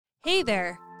Hey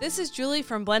there, this is Julie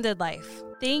from Blended Life.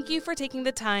 Thank you for taking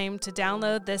the time to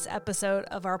download this episode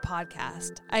of our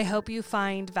podcast. I hope you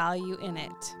find value in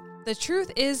it. The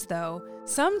truth is, though,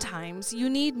 sometimes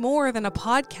you need more than a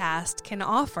podcast can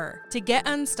offer to get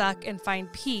unstuck and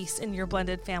find peace in your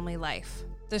blended family life.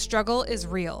 The struggle is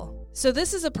real. So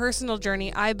this is a personal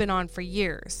journey I've been on for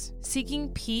years, seeking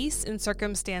peace in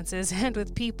circumstances and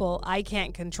with people I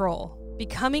can't control.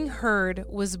 Becoming Heard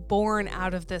was born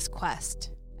out of this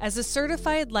quest. As a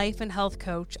certified life and health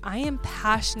coach, I am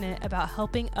passionate about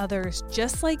helping others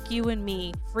just like you and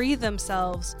me free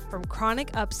themselves from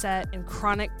chronic upset and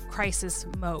chronic crisis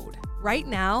mode. Right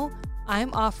now,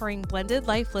 I'm offering Blended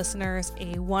Life listeners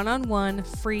a one-on-one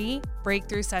free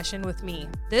breakthrough session with me.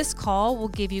 This call will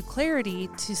give you clarity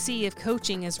to see if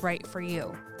coaching is right for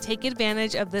you. Take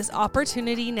advantage of this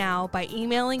opportunity now by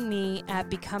emailing me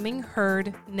at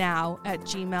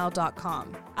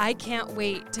becomingheardnow@gmail.com. I can't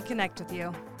wait to connect with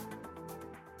you.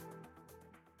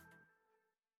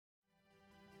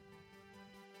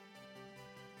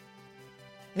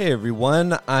 Hey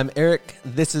everyone, I'm Eric.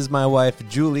 This is my wife,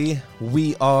 Julie.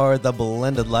 We are The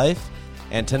Blended Life.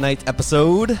 And tonight's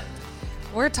episode,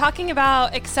 we're talking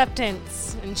about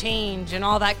acceptance and change and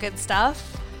all that good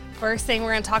stuff. First thing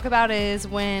we're going to talk about is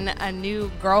when a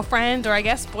new girlfriend, or I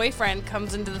guess boyfriend,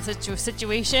 comes into the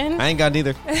situation. I ain't got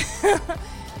neither.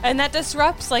 And that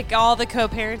disrupts like all the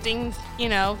co-parenting,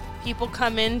 people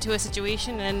come into a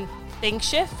situation and things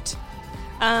shift.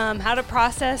 How to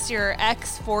process your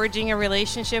ex forging a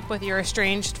relationship with your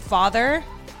estranged father.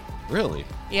 Really?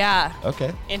 Yeah.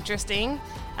 Okay. Interesting.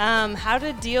 How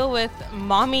to deal with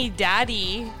mommy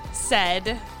daddy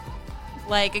said,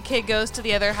 like a kid goes to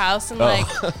the other house and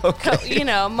okay.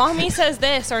 Mommy says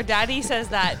this or daddy says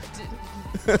that.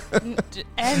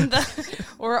 And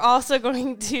we're also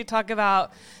going to talk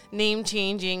about name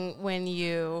changing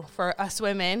for us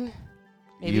women.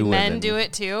 Maybe men do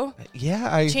it too.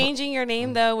 Yeah, changing your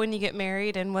name though when you get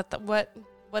married, and what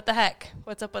the heck?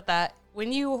 What's up with that?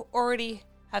 When you already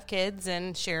have kids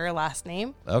and share a last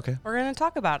name. Okay. We're going to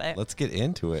talk about it. Let's get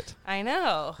into it. I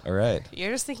know. All right.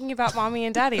 You're just thinking about mommy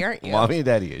and daddy, aren't you? Mommy and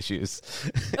daddy issues.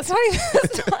 That's not even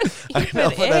I know,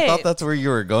 but I thought that's where you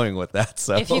were going with that.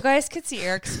 So if you guys could see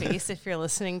Eric's face if you're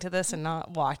listening to this and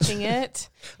not watching it.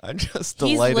 I'm just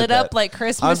delighted. He's lit up like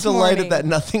Christmas morning. I'm delighted that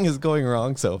nothing is going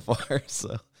wrong so far.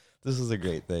 So this is a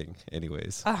great thing.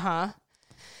 Anyways.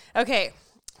 Okay.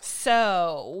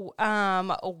 So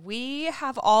we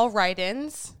have all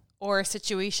write-ins or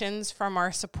situations from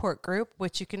our support group,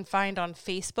 which you can find on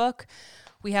Facebook.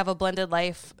 We have a Blended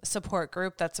Life support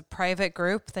group. That's a private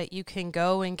group that you can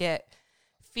go and get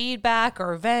feedback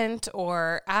or vent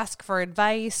or ask for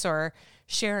advice or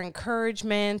share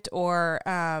encouragement or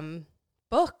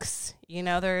books.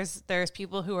 There's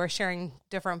people who are sharing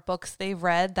different books they've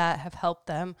read that have helped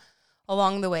them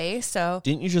along the way. So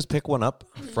didn't you just pick one up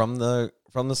from the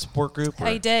support group? Or?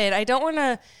 I did. I don't want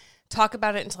to talk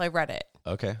about it until I read it.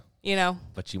 Okay.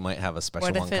 But you might have a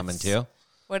special one coming too.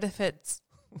 What if it's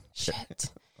shit?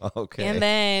 Okay. And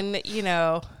then,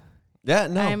 yeah,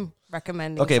 no. I'm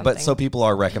recommending Okay, something. but so people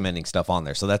are recommending stuff on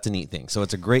there. So that's a neat thing. So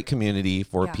it's a great community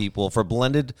for people, for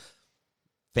blended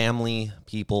family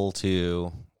people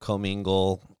to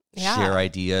commingle, share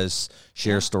ideas,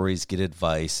 share stories, get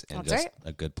advice, and that's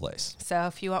a good place. So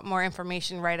if you want more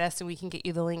information, write us and we can get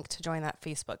you the link to join that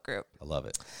Facebook group. I love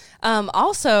it.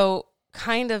 Also,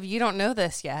 kind of, you don't know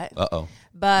this yet.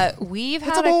 But we've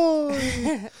had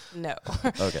no.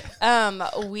 Okay.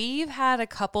 We've had a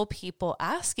couple people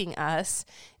asking us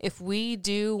if we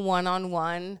do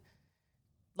one-on-one,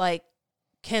 like,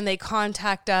 can they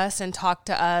contact us and talk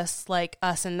to us like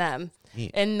us and them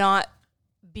and not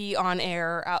be on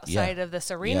air outside of this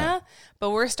arena. But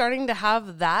we're starting to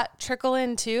have that trickle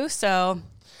in too. So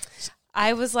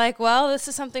I was like, well, this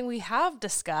is something we have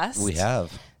discussed. We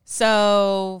have.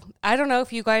 So I don't know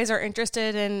if you guys are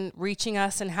interested in reaching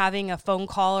us and having a phone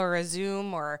call or a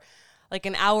Zoom or like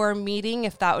an hour meeting,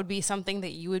 if that would be something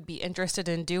that you would be interested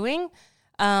in doing.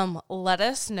 Let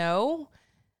us know.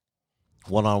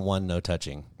 One-on-one, no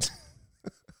touching.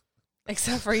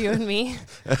 Except for you and me.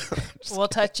 We'll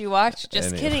touch, you watch.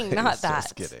 Just kidding, not that.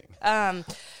 Just kidding.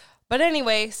 But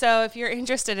anyway, so if you're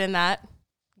interested in that,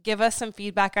 give us some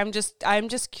feedback. I'm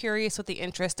just curious what the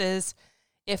interest is,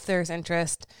 if there's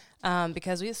interest,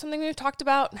 because it's something we've talked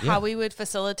about, how we would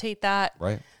facilitate that.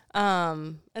 Right.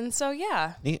 And so,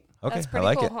 yeah. Neat. Okay. That's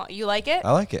pretty cool. Huh? You like it?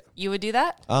 I like it. You would do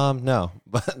that? No,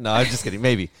 but no, I'm just kidding.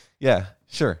 Maybe. Yeah,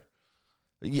 sure.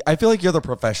 I feel like you're the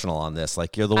professional on this.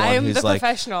 Like you're the one who's the like,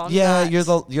 professional. Yeah,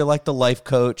 you're like the life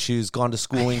coach who's gone to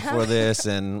schooling for this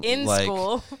and in like,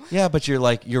 school. Yeah, but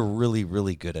you're really,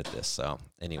 really good at this. So,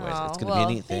 anyways, it's gonna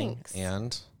be a neat thing.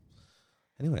 And,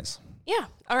 anyways, yeah.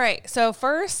 All right. So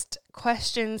first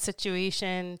question,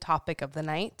 situation, topic of the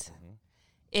night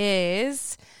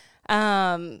is,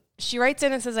 she writes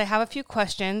in and says, "I have a few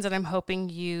questions, and I'm hoping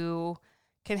you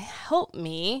can help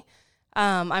me.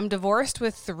 I'm divorced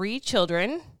with 3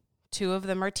 children. 2 of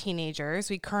them are teenagers.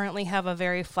 We currently have a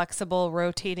very flexible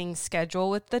rotating schedule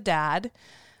with the dad,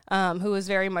 who is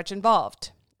very much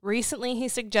involved. Recently, he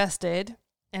suggested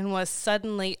and was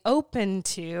suddenly open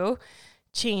to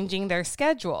changing their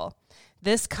schedule.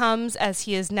 This comes as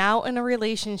he is now in a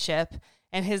relationship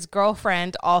and his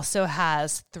girlfriend also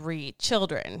has 3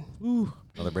 children." Ooh,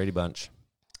 another Brady Bunch.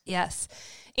 Yes.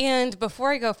 And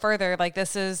before I go further, like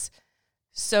this is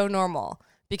so normal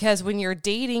because when you're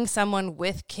dating someone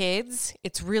with kids,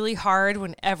 it's really hard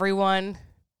when everyone,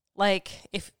 like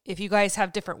if you guys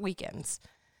have different weekends,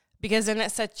 because then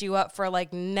it sets you up for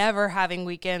like never having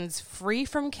weekends free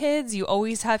from kids. You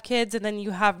always have kids, and then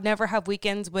you never have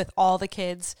weekends with all the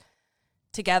kids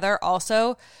together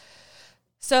also.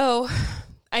 So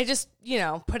I just,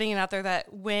 putting it out there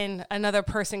that when another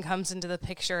person comes into the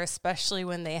picture, especially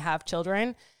when they have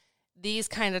children, these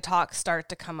kind of talks start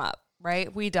to come up.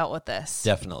 Right? We dealt with this.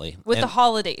 Definitely. With the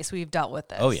holidays, we've dealt with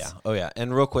this. Oh, yeah.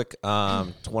 And real quick,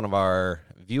 to one of our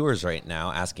viewers right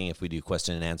now asking if we do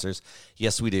question and answers.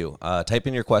 Yes, we do. Type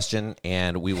in your question,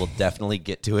 and we will definitely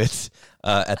get to it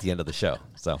at the end of the show.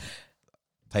 So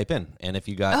type in. And if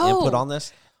you got input on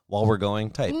this while we're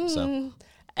going, type. So.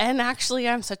 And actually,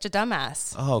 I'm such a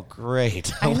dumbass. Oh,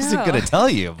 great. I wasn't going to tell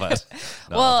you, but.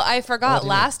 No. Well, I forgot.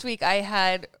 Last week, I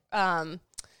had...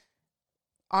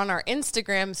 on our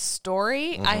Instagram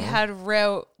story, I had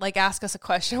wrote, like, ask us a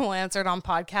question, we'll answer it on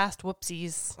podcast.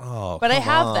 Whoopsies. Oh, but I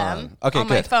have them on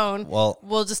my phone. Well,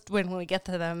 we'll just, when we get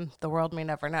to them, the world may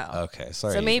never know. Okay,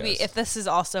 sorry. So maybe if this is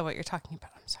also what you're talking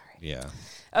about, I'm sorry. Yeah.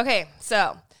 Okay,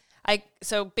 so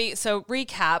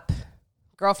recap.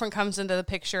 Girlfriend comes into the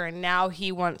picture, and now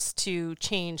he wants to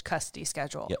change custody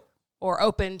schedule. Yep. Or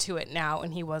open to it now,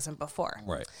 and he wasn't before.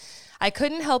 Right. I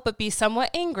couldn't help but be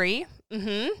somewhat angry.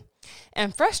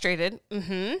 And frustrated,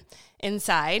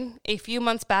 inside. A few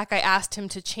months back, I asked him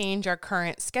to change our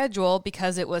current schedule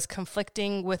because it was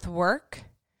conflicting with work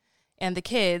and the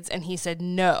kids, and he said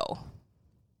no.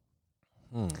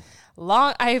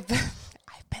 I've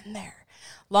been there.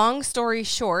 Long story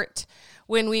short,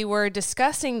 when we were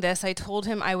discussing this, I told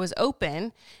him I was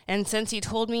open, and since he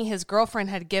told me his girlfriend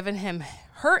had given him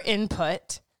her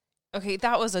input. Okay,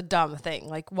 that was a dumb thing.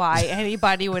 Like, why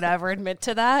anybody would ever admit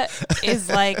to that is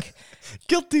like...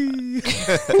 Guilty!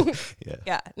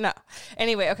 Yeah, no.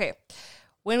 Anyway, okay.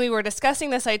 When we were discussing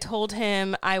this, I told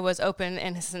him I was open,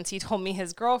 and since he told me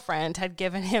his girlfriend had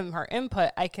given him her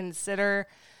input, I'd consider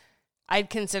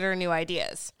new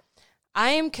ideas.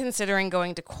 I am considering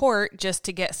going to court just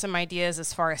to get some ideas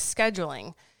as far as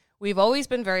scheduling. We've always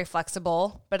been very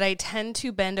flexible, but I tend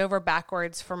to bend over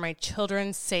backwards for my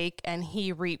children's sake, and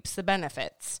he reaps the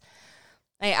benefits.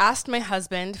 I asked my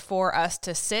husband for us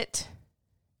to sit.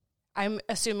 I'm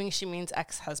assuming she means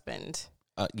ex-husband.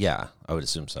 Yeah, I would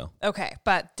assume so. Okay,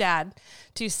 but Dad,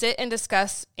 to sit and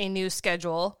discuss a new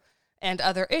schedule and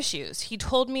other issues. He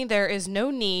told me there is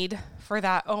no need for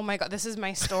that. Oh my God, this is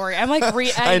my story. I'm like,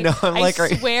 I know. I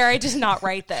swear I did not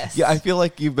write this. Yeah, I feel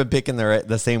like you've been picking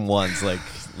the same ones like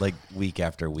week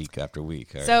after week after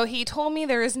week. Right? So he told me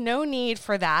there is no need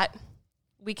for that.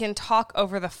 We can talk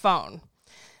over the phone.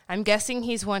 I'm guessing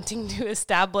he's wanting to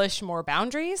establish more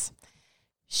boundaries.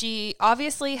 She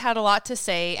obviously had a lot to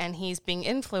say, and he's being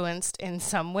influenced in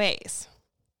some ways.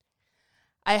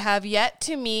 I have yet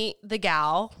to meet the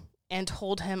gal and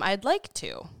told him I'd like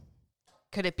to.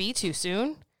 Could it be too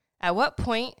soon? At what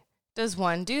point does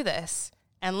one do this?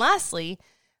 And lastly,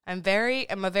 I'm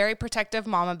a very protective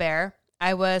mama bear.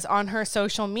 I was on her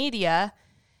social media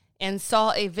and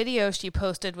saw a video she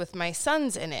posted with my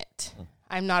sons in it.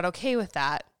 I'm not okay with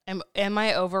that. Am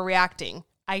I overreacting?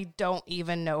 I don't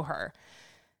even know her.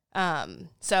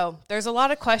 So there's a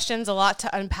lot of questions, a lot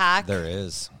to unpack. There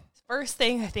is. First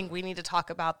thing I think we need to talk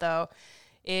about, though,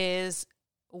 is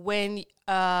when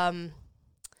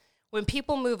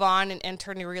people move on and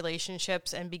enter new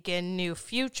relationships and begin new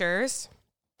futures,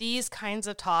 these kinds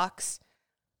of talks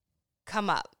come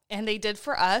up. And they did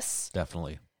for us.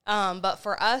 Definitely. But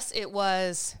for us, it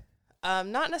was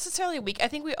not necessarily a week. I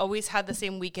think we always had the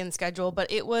same weekend schedule,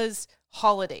 but it was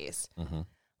holidays. Mm-hmm.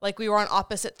 Like we were on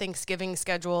opposite Thanksgiving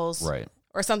schedules. Right.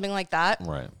 Or something like that.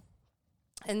 Right.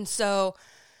 And so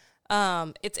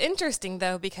It's interesting,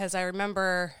 though, because I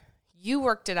remember you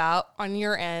worked it out on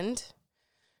your end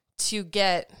to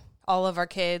get all of our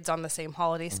kids on the same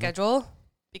holiday schedule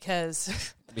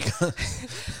because it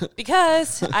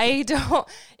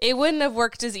wouldn't have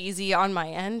worked as easy on my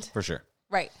end. For sure.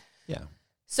 Right. Yeah.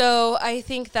 So I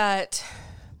think that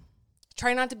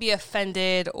try not to be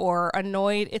offended or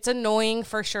annoyed. It's annoying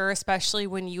for sure, especially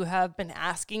when you have been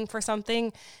asking for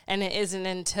something and it isn't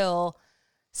until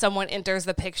someone enters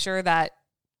the picture that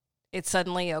it's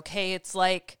suddenly okay. It's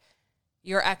like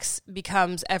your ex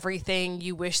becomes everything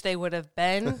you wish they would have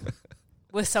been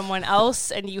with someone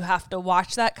else, and you have to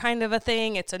watch that kind of a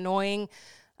thing. It's annoying.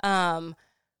 But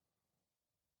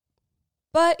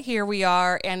here we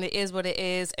are, and it is what it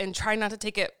is, and try not to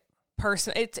take it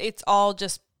personal. It's all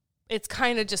just, it's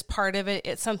kind of just part of it.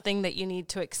 It's something that you need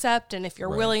to accept, and if you're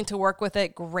willing to work with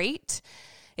it, great.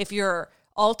 If you're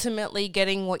ultimately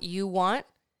getting what you want,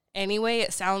 anyway,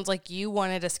 it sounds like you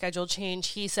wanted a schedule change.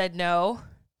 He said no,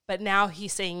 but now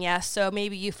he's saying yes. So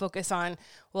maybe you focus on,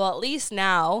 well, at least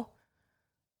now,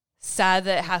 sad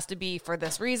that it has to be for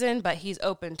this reason, but he's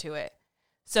open to it.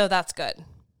 So that's good,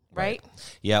 right?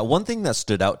 Yeah, one thing that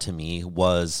stood out to me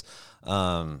was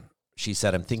she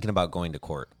said, I'm thinking about going to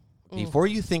court. Before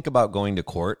you think about going to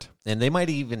court, and they might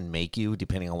even make you,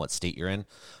 depending on what state you're in,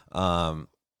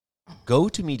 go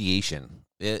to mediation.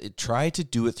 Try to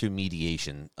do it through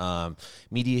mediation.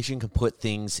 Mediation can put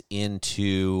things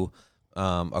into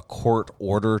a court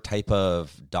order type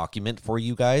of document for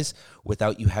you guys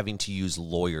without you having to use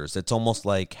lawyers. It's almost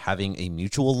like having a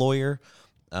mutual lawyer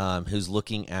who's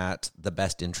looking at the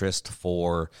best interest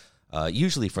for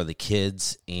usually for the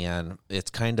kids, and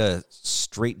it's kind of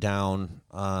straight down.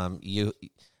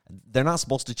 They're not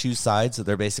supposed to choose sides.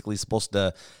 They're basically supposed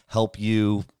to help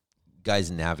you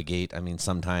guys navigate. I mean,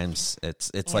 sometimes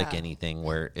it's like anything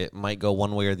where it might go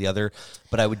one way or the other,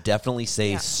 but I would definitely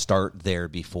say start there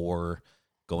before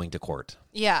going to court.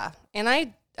 Yeah. And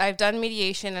I've done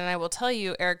mediation, and I will tell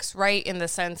you, Eric's right in the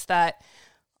sense that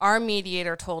our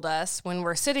mediator told us when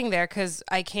we're sitting there, because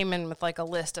I came in with like a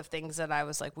list of things that I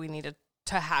was like, we needed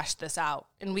to hash this out,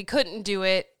 and we couldn't do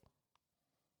it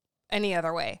any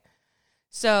other way.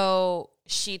 So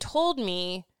she told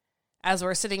me, as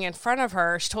we're sitting in front of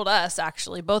her, she told us,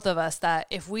 actually, both of us, that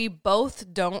if we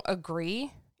both don't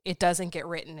agree, it doesn't get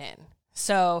written in.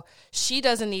 So she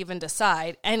doesn't even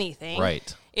decide anything.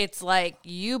 Right. It's like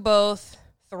you both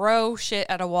throw shit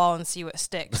at a wall and see what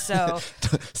sticks. So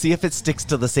see if it sticks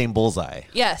to the same bullseye.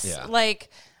 Yes. Yeah. Like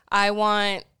I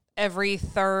want every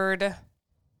third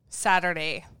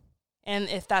Saturday. And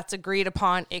if that's agreed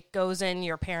upon, it goes in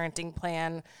your parenting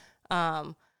plan,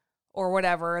 or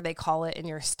whatever they call it in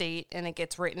your state, and it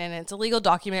gets written in. It's a legal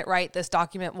document, right? This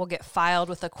document will get filed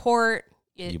with the court.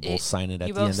 You both sign it at the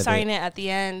end of it. You both sign it at the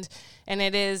end, and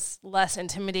it is less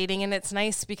intimidating, and it's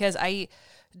nice because I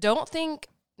don't think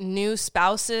new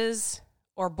spouses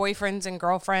or boyfriends and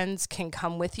girlfriends can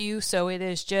come with you, so it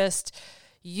is just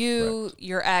you, correct,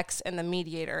 your ex, and the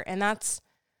mediator, and that's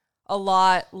a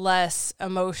lot less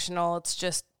emotional. It's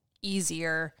just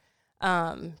easier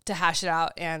to hash it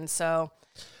out, and so...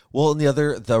 Well, and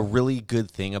the really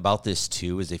good thing about this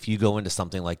too is if you go into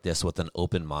something like this with an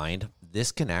open mind,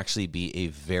 this can actually be a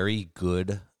very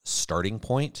good starting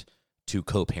point to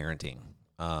co-parenting,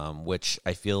 which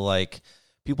I feel like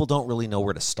people don't really know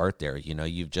where to start there. You know,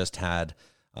 you've just had,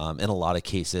 in a lot of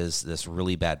cases, this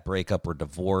really bad breakup or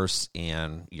divorce,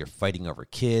 and you're fighting over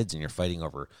kids, and you're fighting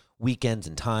over weekends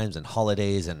and times and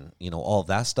holidays and, you know, all of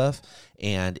that stuff.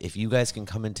 And if you guys can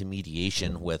come into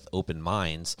mediation with open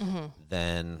minds,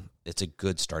 then it's a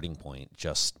good starting point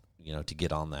just, you know, to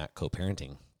get on that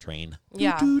co-parenting train.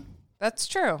 Yeah, that's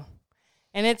true.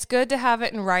 And it's good to have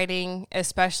it in writing,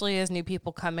 especially as new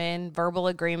people come in. Verbal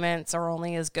agreements are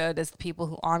only as good as the people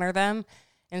who honor them.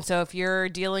 And so if you're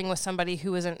dealing with somebody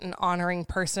who isn't an honoring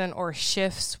person or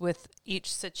shifts with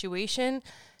each situation,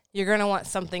 you're going to want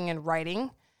something in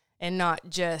writing. And not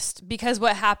just, because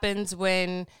what happens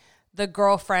when the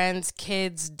girlfriend's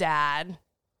kid's dad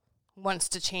wants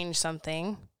to change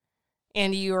something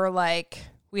and you're like,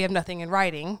 we have nothing in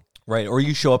writing. Right. Or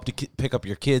you show up to pick up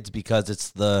your kids because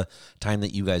it's the time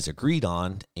that you guys agreed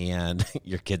on and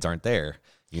your kids aren't there,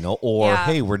 you know, or,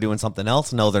 hey, we're doing something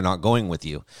else. No, they're not going with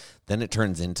you. Then it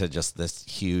turns into just this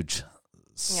huge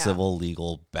civil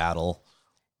legal battle.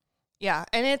 Yeah,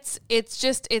 and it's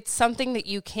something that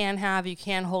you can have, you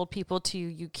can hold people to,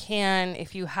 you can,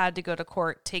 if you had to go to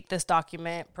court, take this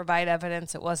document, provide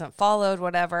evidence it wasn't followed,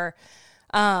 whatever.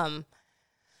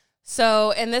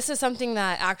 So, and this is something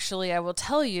that actually I will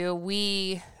tell you,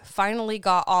 we finally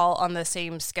got all on the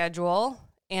same schedule,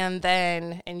 and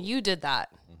you did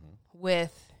that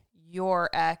with your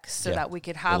ex so that we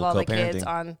could have all the kids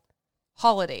on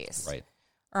holidays. Right.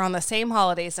 Or on the same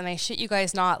holidays. And I shit you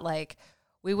guys not, like,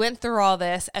 we went through all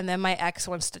this and then my ex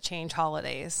wants to change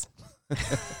holidays.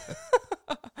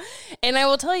 And I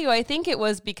will tell you, I think it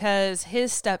was because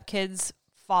his stepkid's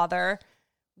father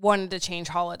wanted to change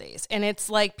holidays. And it's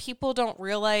like people don't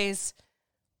realize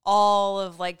all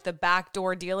of like the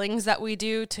backdoor dealings that we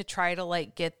do to try to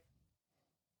like get,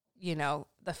 you know,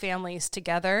 the families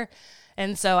together.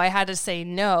 And so I had to say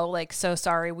no, like, so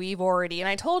sorry, we've already, and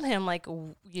I told him like,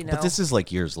 you know. But this is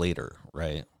like years later,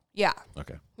 right? Yeah.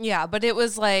 Okay. Yeah, but it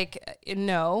was like,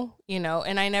 no, you know,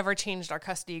 and I never changed our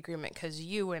custody agreement because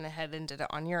you went ahead and did it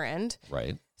on your end.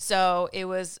 Right. So it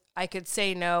was, I could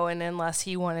say no, and unless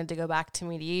he wanted to go back to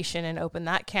mediation and open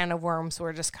that can of worms,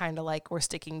 we're just kind of like, we're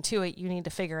sticking to it. You need to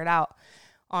figure it out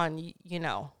on, you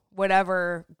know,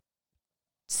 whatever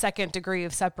second degree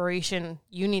of separation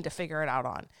you need to figure it out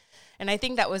on. And I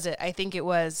think that was it. I think it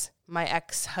was my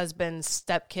ex-husband's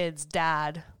stepkid's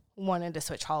dad wanted to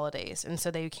switch holidays. And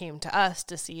so they came to us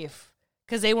to see if,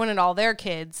 because they wanted all their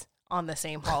kids on the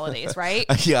same holidays, right?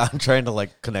 Yeah, I'm trying to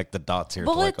like connect the dots here.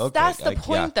 Well, like, okay, that's the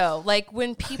point though. Like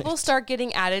when people start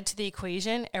getting added to the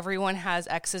equation, everyone has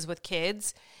exes with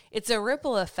kids. It's a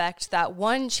ripple effect that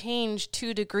one change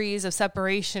 2 degrees of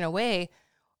separation away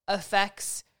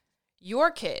affects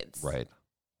your kids. Right.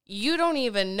 You don't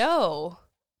even know.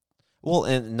 Well,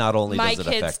 and not only does it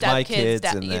affect my kids,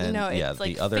 and then it's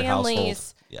like the other families.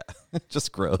 household. Yeah, it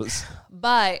just grows.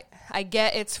 But I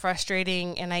get it's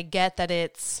frustrating, and I get that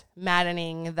it's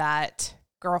maddening that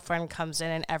girlfriend comes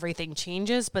in and everything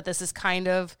changes. But this is kind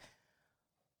of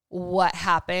what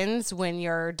happens when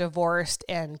you're divorced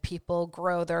and people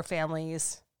grow their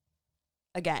families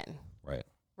again. Right.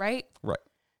 Right? Right.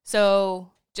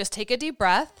 So just take a deep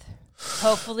breath.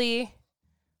 Hopefully,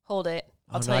 hold it.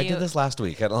 I did this last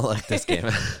week. I don't like this game.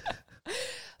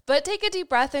 But take a deep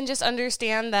breath and just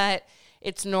understand that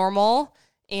it's normal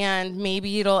and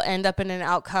maybe it'll end up in an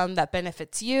outcome that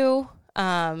benefits you.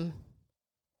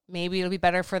 Maybe it'll be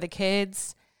better for the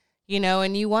kids, you know,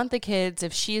 and you want the kids.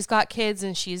 If she's got kids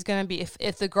and she's going to be,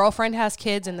 if the girlfriend has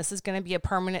kids and this is going to be a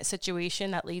permanent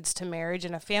situation that leads to marriage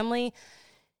and a family,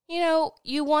 you know,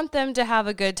 you want them to have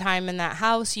a good time in that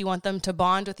house. You want them to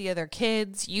bond with the other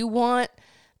kids. You want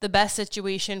the best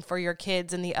situation for your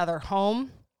kids in the other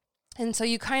home. And so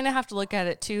you kind of have to look at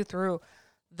it too through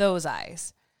those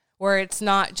eyes, where it's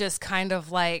not just kind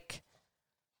of like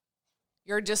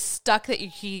you're just stuck that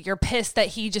you're pissed that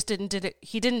he just didn't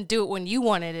do it when you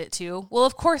wanted it to. Well,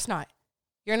 of course not.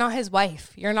 You're not his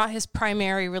wife. You're not his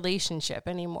primary relationship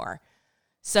anymore.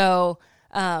 So,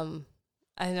 I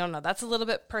don't know. That's a little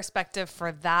bit perspective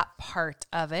for that part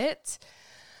of it.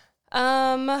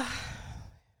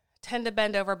 Tend to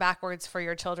bend over backwards for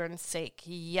your children's sake.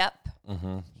 Yep.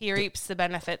 Mm-hmm. He reaps the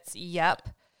benefits. Yep.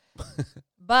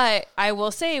 But I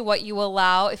will say what you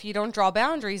allow, if you don't draw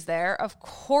boundaries there, of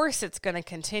course it's going to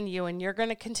continue and you're going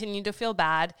to continue to feel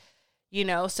bad, you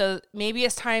know, so maybe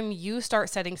it's time you start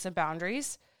setting some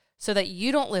boundaries so that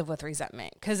you don't live with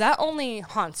resentment, because that only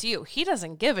haunts you. He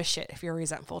doesn't give a shit if you're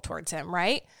resentful towards him,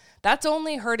 right? That's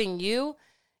only hurting you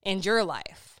and your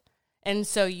life. And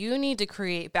so you need to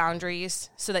create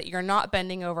boundaries so that you're not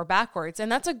bending over backwards.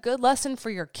 And that's a good lesson for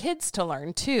your kids to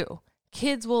learn too.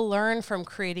 Kids will learn from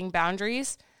creating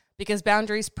boundaries because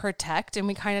boundaries protect. And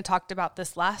we kind of talked about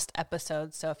this last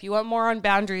episode. So if you want more on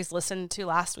boundaries, listen to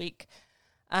last week.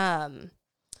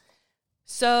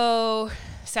 So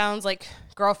sounds like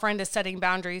girlfriend is setting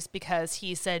boundaries because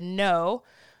he said no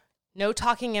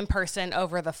talking in person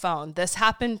over the phone. This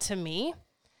happened to me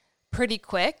pretty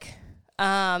quick.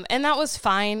 And that was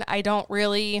fine.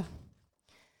 It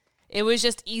was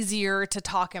just easier to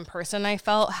talk in person, I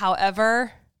felt.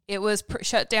 However, it was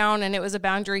shut down and it was a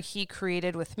boundary he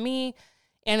created with me,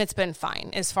 and it's been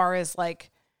fine as far as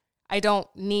like, I don't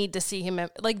need to see him.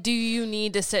 Like, do you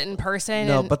need to sit in person?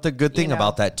 No, but the good thing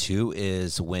about that too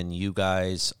is when you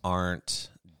guys aren't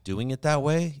doing it that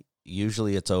way,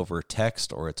 usually it's over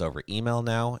text or it's over email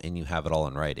now, and you have it all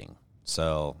in writing.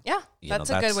 So yeah, that's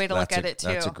a good way to look at it too.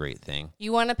 That's a great thing.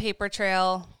 You want a paper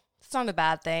trail. It's not a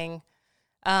bad thing.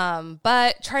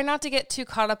 But try not to get too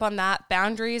caught up on that.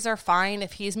 Boundaries are fine.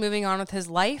 If he's moving on with his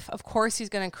life, of course he's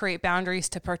going to create boundaries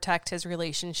to protect his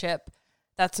relationship.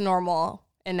 That's normal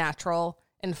and natural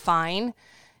and fine.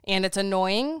 And it's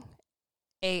annoying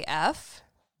AF,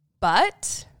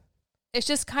 but it's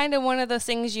just kind of one of those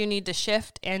things you need to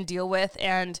shift and deal with.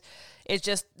 And it's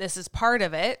just, this is part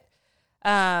of it.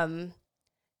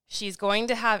 She's going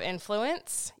to have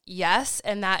influence. Yes.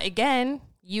 And that, again,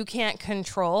 you can't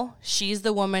control. She's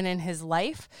the woman in his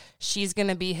life. She's going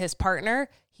to be his partner.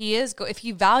 if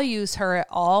he values her at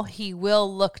all, he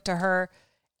will look to her.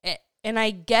 And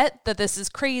I get that this is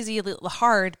crazy, a little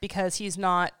hard because she's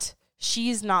not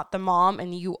the mom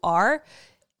and you are.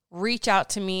 Reach out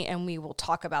to me and we will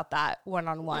talk about that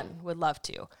one-on-one. Would love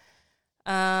to.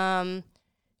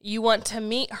 You want to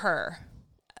meet her.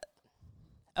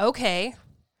 Okay.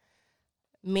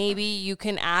 Maybe you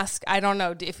can ask, I don't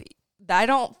know, I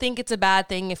don't think it's a bad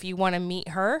thing if you want to meet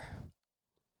her.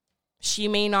 She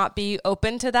may not be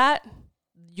open to that.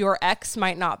 Your ex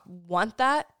might not want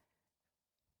that.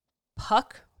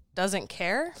 Puck doesn't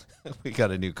care. We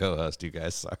got a new co-host, you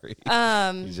guys. Sorry.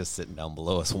 He's just sitting down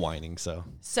below us whining. So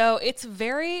it's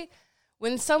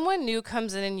when someone new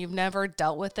comes in and you've never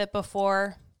dealt with it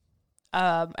before,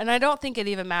 and I don't think it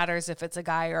even matters if it's a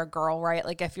guy or a girl, right?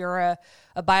 Like if you're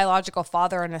a biological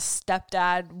father and a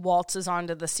stepdad waltzes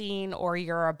onto the scene, or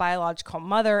you're a biological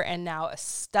mother and now a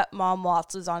stepmom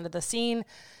waltzes onto the scene,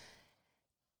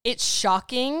 it's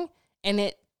shocking and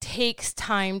it takes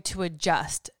time to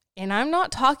adjust. And I'm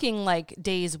not talking like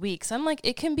days, weeks. I'm like,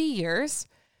 it can be years.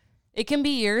 It can be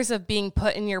years of being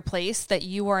put in your place that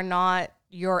you are not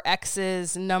your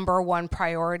ex's number one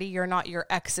priority. You're not your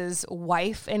ex's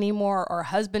wife anymore or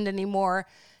husband anymore.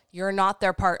 You're not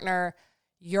their partner.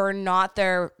 You're not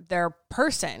their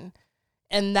person.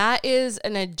 And that is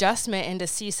an adjustment, and to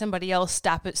see somebody else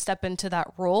step into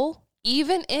that role,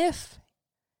 even if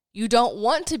you don't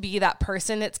want to be that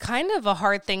person, it's kind of a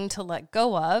hard thing to let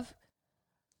go of.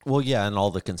 Well, yeah, and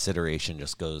all the consideration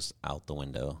just goes out the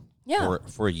window. Yeah.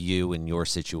 For you and your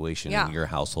situation and your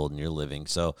household and your living.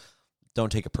 So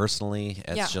don't take it personally.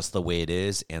 It's just the way it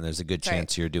is, and there's a good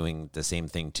chance you're doing the same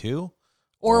thing too.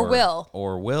 Or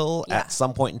will at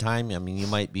some point in time. I mean, you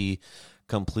might be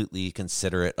completely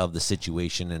considerate of the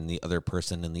situation and the other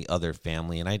person and the other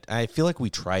family. And I feel like we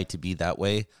try to be that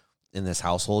way in this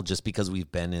household just because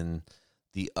we've been in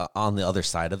the on the other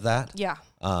side of that. Yeah.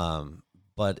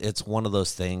 But it's one of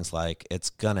those things, like, it's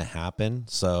going to happen.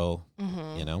 So,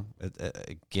 you know,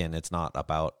 again, it's not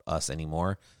about us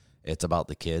anymore. It's about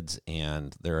the kids.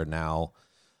 And there are now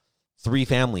 3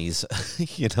 families.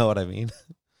 You know what I mean?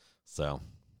 So.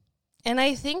 And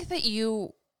I think that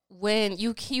when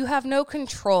you have no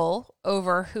control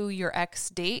over who your ex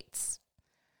dates.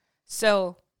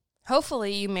 So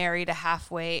hopefully you married a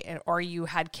halfway, or you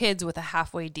had kids with a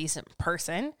halfway decent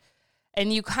person.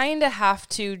 And you kind of have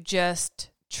to just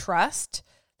trust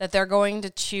that they're going to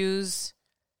choose,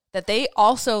 that they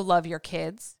also love your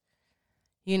kids,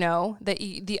 you know, that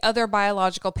the other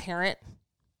biological parent.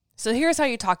 So here's how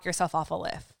you talk yourself off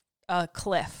a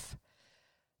cliff.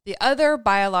 The other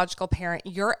biological parent,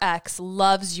 your ex,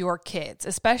 loves your kids,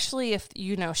 especially if,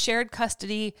 you know, shared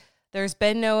custody, there's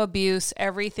been no abuse,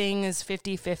 everything is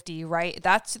 50-50, right?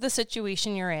 That's the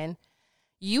situation you're in.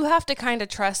 You have to kind of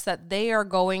trust that they are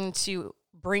going to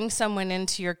bring someone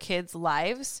into your kids'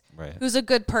 lives who's a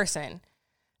good person,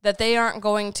 that they aren't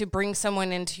going to bring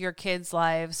someone into your kids'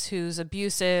 lives who's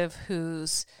abusive,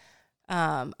 who's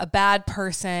a bad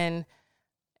person.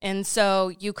 And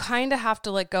so you kind of have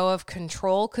to let go of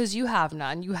control because you have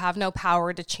none. You have no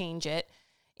power to change it.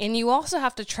 And you also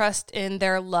have to trust in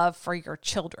their love for your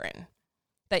children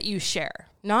that you share,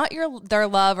 not their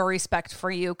love or respect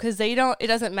for you, because it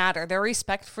doesn't matter. Their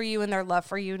respect for you and their love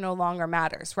for you no longer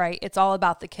matters, right? It's all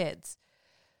about the kids.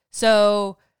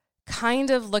 So kind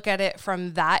of look at it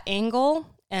from that angle,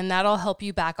 and that'll help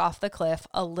you back off the cliff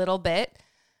a little bit.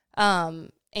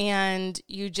 And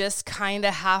you just kind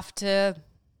of have to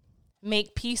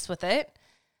make peace with it.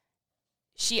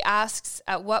 She asks,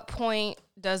 at what point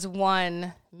does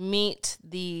one meet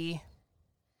the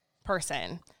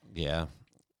person? Yeah.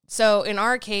 So in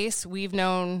our case, we've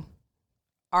known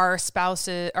our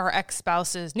spouses, our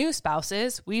ex-spouses, new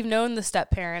spouses. We've known the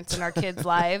step-parents in our kids'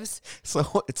 lives.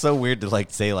 So it's so weird to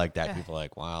say like that. People are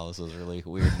like, wow, this is really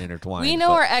weird and intertwined. We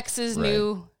know our exes'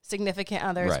 new significant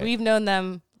others. Right. We've known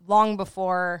them long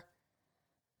before.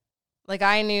 Like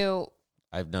I've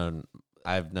known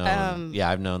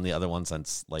the other one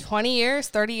since like 20 years,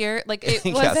 30 years. Like it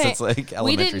wasn't, yes, it's like elementary,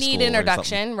 we didn't need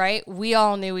introduction, right? We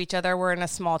all knew each other. We're in a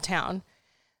small town.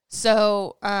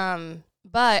 So,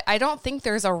 but I don't think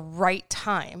there's a right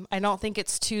time. I don't think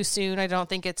it's too soon. I don't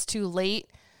think it's too late.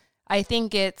 I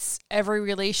think it's every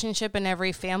relationship and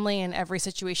every family and every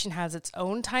situation has its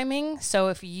own timing. So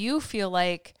if you feel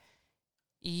like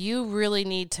you really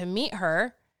need to meet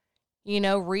her, you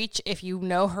know, if you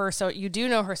know her, so you do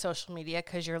know her social media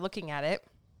because you're looking at it,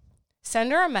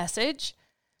 send her a message.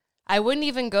 I wouldn't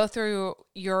even go through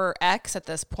your ex at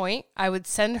this point. I would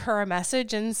send her a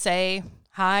message and say,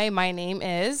 hi, my name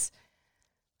is,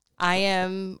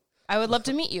 I would love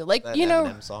to meet you. Like, that, you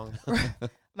know, song.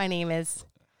 My name is,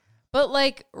 But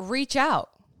like, reach out.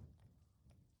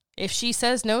 If she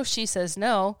says no, she says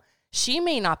no. She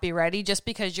may not be ready. Just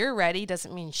because you're ready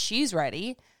doesn't mean she's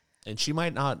ready. And she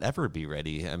might not ever be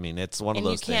ready. I mean, it's one of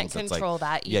those things. And you can't control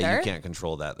that either. Yeah, you can't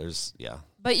control that.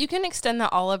 But you can extend the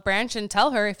olive branch and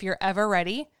tell her if you're ever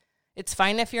ready. It's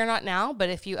fine if you're not now, but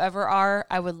if you ever are,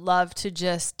 I would love to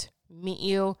just meet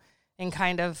you and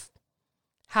kind of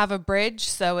have a bridge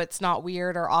so it's not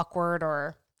weird or awkward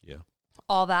or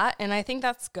all that. And I think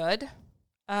that's good.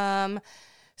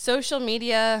 Social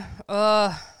media,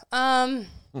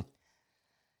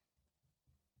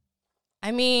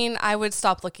 I mean, I would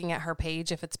stop looking at her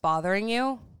page if it's bothering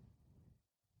you.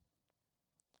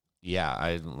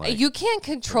 Yeah, you can't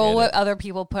control what other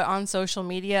people put on social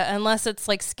media unless it's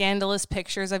like scandalous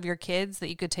pictures of your kids that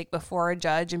you could take before a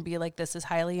judge and be like, this is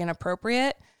highly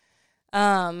inappropriate.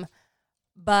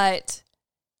 But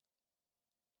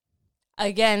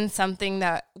again, something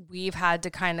that we've had to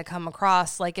kind of come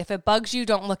across, like if it bugs you,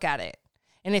 don't look at it.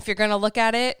 And if you're going to look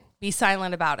at it, be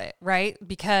silent about it, right?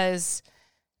 Because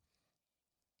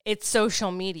it's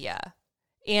social media.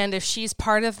 And if she's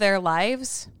part of their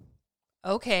lives,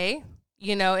 okay,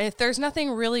 if there's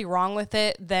nothing really wrong with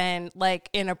it, then like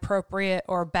inappropriate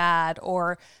or bad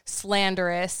or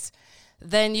slanderous,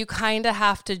 then you kind of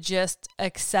have to just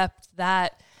accept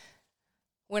that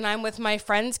when I'm with my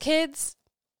friends' kids,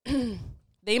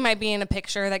 they might be in a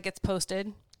picture that gets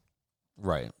posted.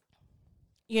 Right.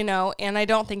 And I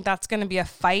don't think that's going to be a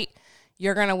fight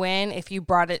you're going to win. If you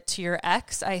brought it to your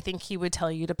ex, I think he would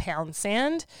tell you to pound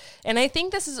sand. And I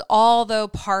think this is all, though,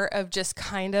 part of just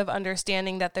kind of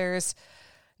understanding that there's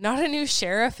not a new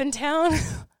sheriff in town,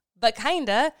 but kind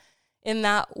of in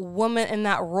that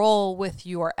role with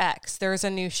your ex. There's a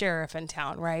new sheriff in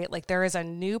town, right? Like there is a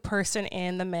new person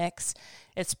in the mix.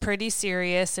 It's pretty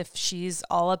serious if she's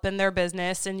all up in their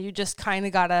business, and you just kind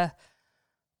of got to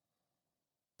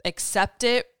accept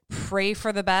it, pray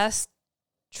for the best,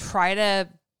 try to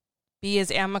be as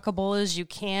amicable as you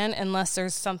can unless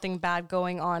there's something bad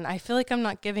going on. I feel like I'm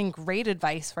not giving great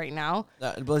advice right now.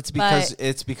 But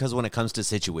it's because when it comes to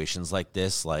situations like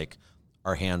this, like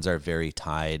our hands are very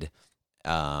tied.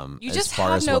 You just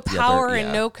have no power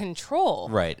and no control.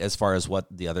 Right. As far as what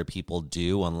the other people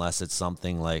do, unless it's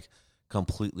something like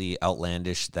completely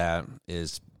outlandish that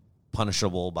is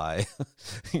punishable by,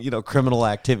 criminal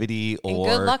activity or...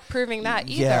 And good luck proving that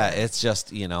either. Yeah, it's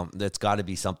just, it's got to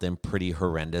be something pretty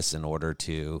horrendous in order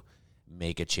to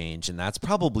make a change. And that's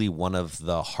probably one of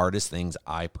the hardest things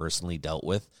I personally dealt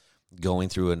with going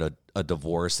through a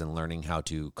divorce and learning how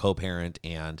to co-parent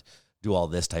and do all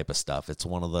this type of stuff. It's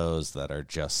one of those that are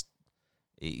just,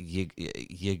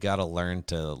 you got to learn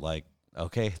to like,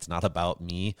 okay, it's not about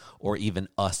me or even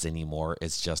us anymore.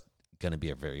 It's just going to be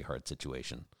a very hard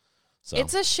situation. So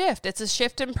it's a shift. It's a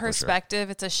shift in perspective.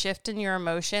 Sure. It's a shift in your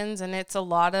emotions, and it's a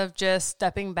lot of just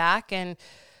stepping back. And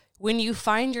when you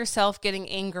find yourself getting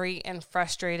angry and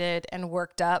frustrated and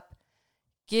worked up,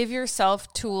 give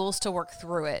yourself tools to work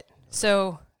through it.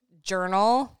 So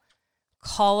journal,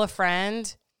 call a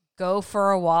friend, go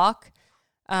for a walk.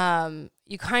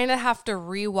 You kind of have to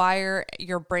rewire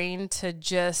your brain to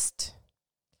just,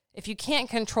 if you can't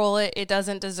control it, it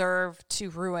doesn't deserve to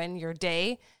ruin your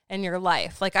day and your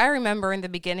life. Like I remember in the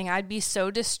beginning, I'd be so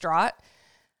distraught.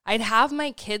 I'd have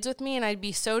my kids with me and I'd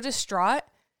be so distraught.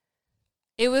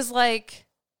 It was like,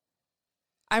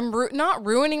 I'm not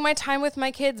ruining my time with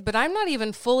my kids, but I'm not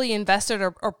even fully invested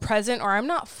or present, or I'm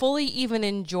not fully even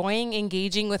enjoying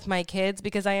engaging with my kids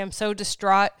because I am so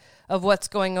distraught of what's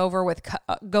going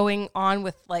on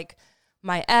with like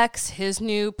my ex, his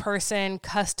new person,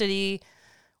 custody,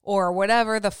 or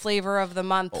whatever the flavor of the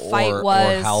month fight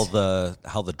was. Or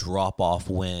how the drop off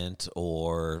went,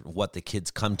 or what the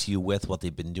kids come to you with, what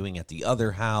they've been doing at the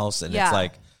other house. And it's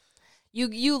like,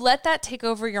 You let that take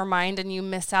over your mind and you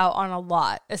miss out on a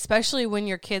lot, especially when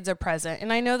your kids are present.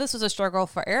 And I know this was a struggle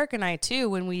for Eric and I too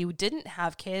when we didn't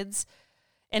have kids.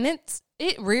 And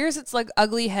it rears its like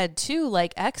ugly head too.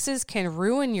 Like exes can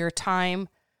ruin your time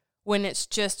when it's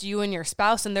just you and your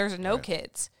spouse and there's no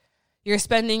kids. You're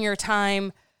spending your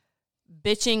time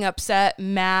bitching, upset,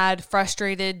 mad,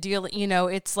 frustrated,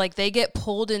 it's like they get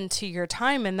pulled into your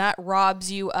time, and that robs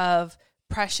you of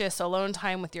precious alone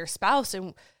time with your spouse.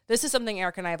 And this is something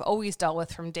Eric and I have always dealt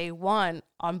with from day one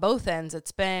on both ends.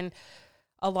 It's been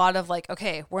a lot of like,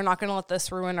 okay, we're not going to let this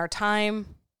ruin our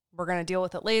time. We're going to deal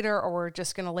with it later, or we're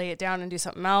just going to lay it down and do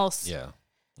something else. Yeah.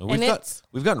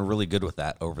 We've gotten really good with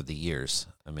that over the years.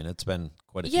 I mean, it's been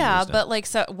quite a few years now. But like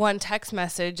one text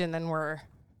message and then we're,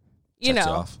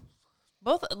 off.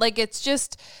 Both, like it's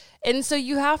just, and so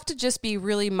you have to just be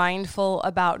really mindful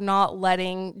about not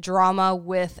letting drama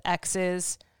with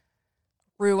exes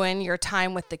ruin your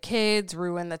time with the kids,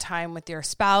 ruin the time with your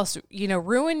spouse,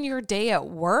 ruin your day at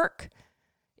work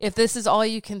if this is all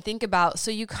you can think about.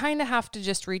 So you kind of have to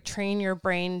just retrain your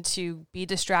brain to be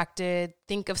distracted,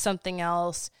 think of something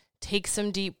else, take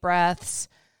some deep breaths,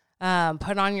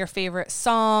 put on your favorite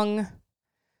song,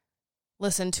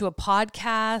 listen to a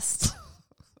podcast.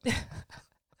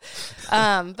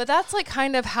 But that's like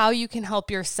kind of how you can help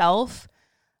yourself.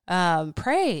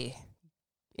 Pray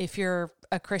if you're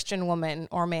a Christian woman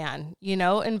or man,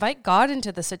 invite God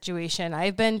into the situation.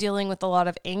 I've been dealing with a lot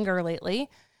of anger lately.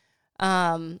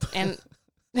 And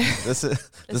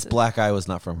this black eye was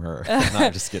not from her. No,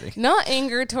 just kidding. Not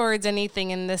anger towards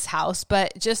anything in this house,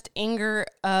 but just anger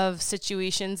of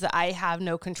situations that I have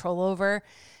no control over.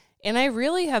 And I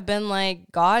really have been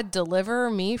like, God, deliver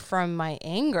me from my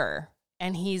anger.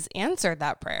 And he's answered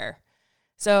that prayer.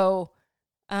 So,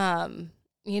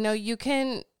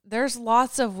 there's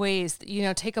lots of ways,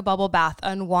 take a bubble bath,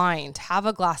 unwind, have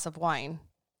a glass of wine.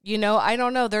 I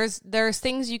don't know. There's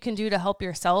things you can do to help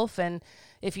yourself. And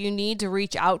if you need to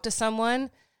reach out to someone,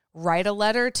 write a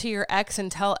letter to your ex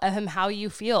and tell him how you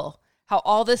feel, how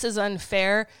all this is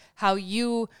unfair, how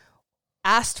you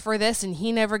asked for this and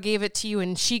he never gave it to you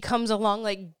and she comes along,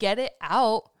 like, get it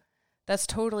out. That's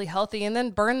totally healthy. And then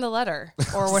burn the letter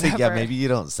or whatever. Yeah, maybe you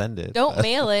don't send it. Don't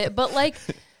mail it, but like,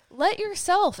 let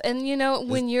yourself. And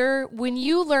when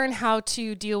you learn how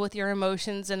to deal with your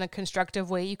emotions in a constructive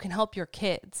way, you can help your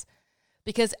kids.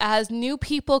 Because as new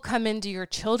people come into your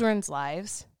children's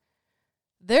lives,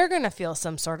 they're going to feel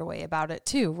some sort of way about it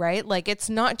too, right? Like, it's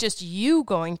not just you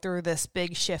going through this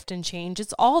big shift and change.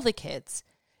 It's all the kids.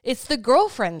 It's the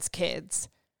girlfriend's kids,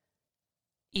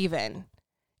 even.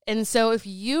 And so if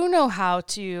you know how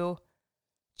to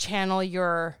channel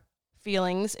your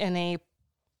feelings in a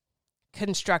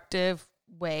constructive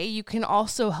way, you can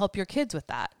also help your kids with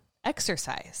that.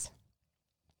 Exercise.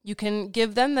 You can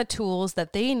give them the tools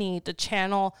that they need to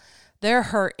channel their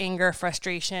hurt, anger,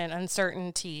 frustration,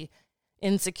 uncertainty,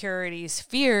 insecurities,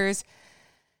 fears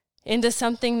into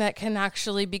something that can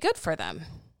actually be good for them.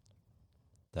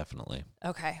 Definitely.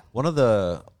 Okay. One of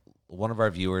our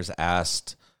viewers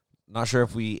asked, not sure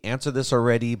if we answered this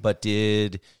already, but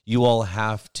did you all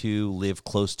have to live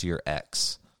close to your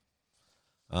ex?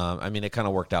 It kind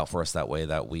of worked out for us that way,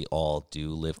 that we all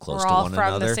do live close to one another. We're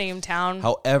all from the same town.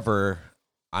 However,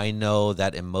 I know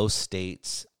that in most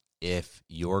states, if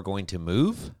you're going to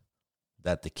move,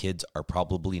 that the kids are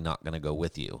probably not going to go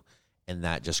with you. And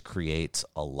that just creates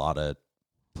a lot of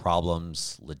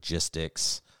problems,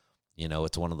 logistics.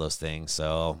 It's one of those things.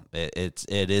 So it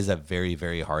is a very,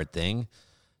 very hard thing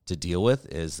to deal with,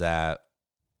 is that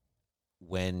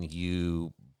when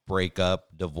you break up,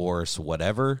 divorce,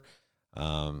 whatever,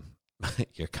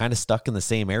 you're kind of stuck in the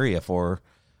same area for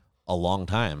a long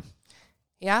time.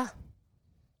 Yeah.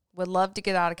 Would love to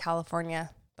get out of California.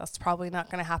 That's probably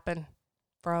not going to happen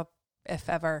if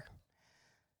ever.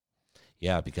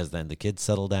 Yeah, because then the kids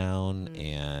settle down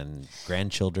and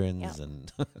grandchildren's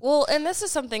and well, and this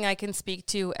is something I can speak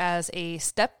to as a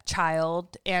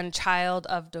stepchild and child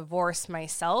of divorce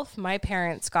myself. My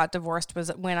parents got divorced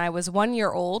when I was 1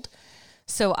 year old.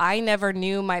 So I never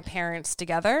knew my parents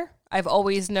together. I've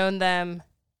always known them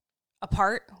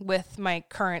apart with my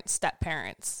current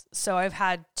step-parents. So I've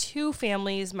had two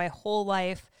families my whole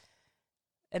life,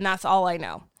 and that's all I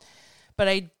know. But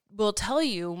I will tell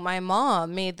you, my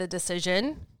mom made the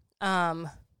decision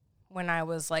when I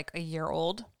was like a year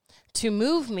old to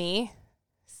move me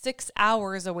 6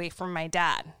 hours away from my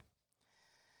dad.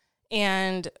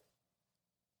 And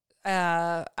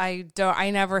I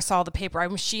never saw the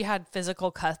paper. She had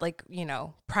physical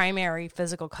primary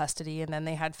physical custody, and then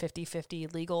they had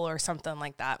 50-50 legal or something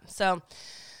like that. So,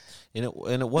 and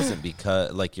it wasn't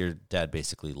because like your dad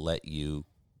basically let you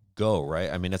go, right?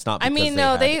 It's not.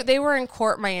 Because they were in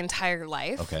court my entire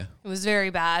life. Okay, it was very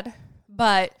bad,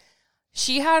 but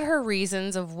she had her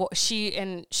reasons of what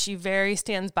she very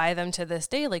stands by them to this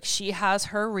day. Like, she has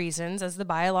her reasons as the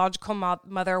biological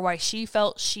mother why she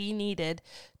felt she needed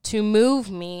to move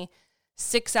me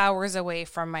 6 hours away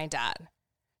from my dad.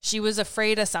 She was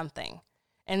afraid of something.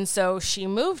 And so she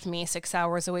moved me 6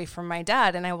 hours away from my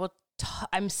dad. And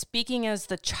I'm speaking as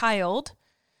the child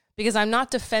because I'm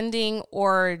not defending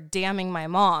or damning my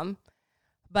mom.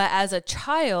 But as a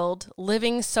child,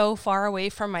 living so far away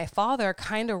from my father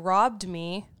kind of robbed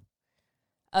me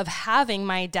of having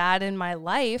my dad in my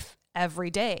life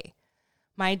every day.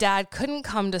 My dad couldn't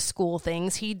come to school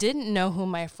things. He didn't know who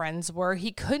my friends were.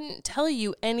 He couldn't tell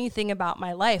you anything about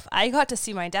my life. I got to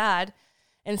see my dad,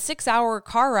 and 6 hour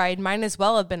car ride might as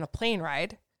well have been a plane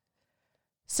ride.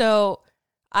 So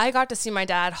I got to see my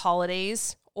dad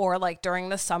holidays or like during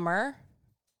the summer.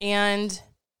 And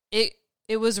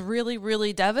it was really,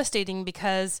 really devastating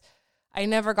because I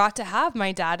never got to have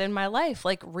my dad in my life.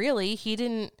 Like, really, he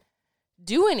didn't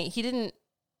do any. He didn't.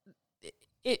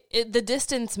 The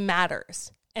distance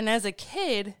matters. And as a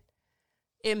kid,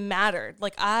 it mattered.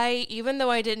 Like, even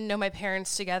though I didn't know my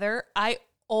parents together, I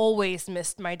always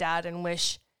missed my dad and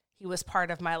wish he was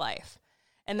part of my life.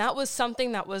 And that was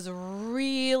something that was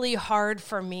really hard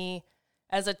for me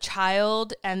as a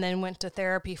child, and then went to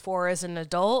therapy for as an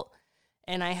adult.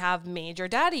 And I have major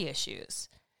daddy issues.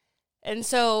 And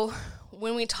so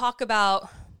when we talk about,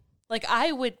 like,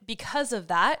 because of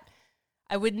that,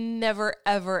 I would never,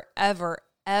 ever, ever,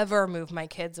 ever move my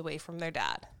kids away from their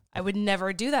dad. I would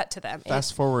never do that to them.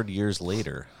 Fast forward years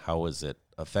later, how has it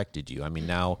affected you? I mean,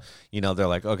 now, they're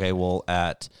like, okay, well,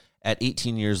 at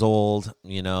 18 years old,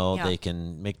 they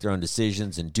can make their own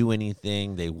decisions and do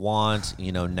anything they want.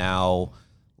 Now,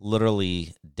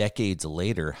 literally decades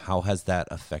later, how has that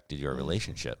affected your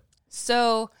relationship?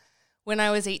 So when I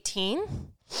was 18,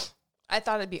 I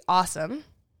thought it'd be awesome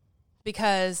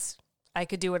because I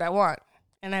could do what I want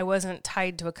and I wasn't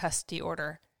tied to a custody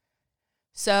order.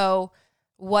 So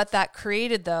what that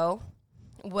created, though,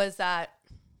 was that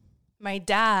my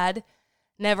dad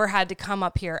never had to come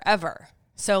up here ever.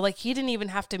 So, like, he didn't even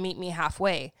have to meet me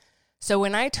halfway. So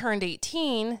when I turned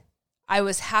 18, I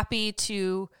was happy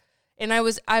to, and I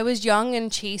was young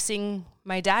and chasing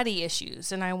my daddy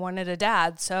issues, and I wanted a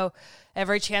dad. So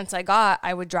every chance I got,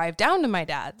 I would drive down to my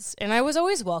dad's, and I was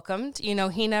always welcomed. He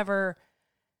never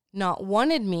not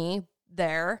wanted me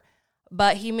there,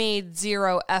 but he made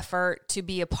zero effort to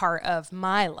be a part of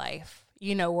my life,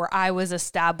 where I was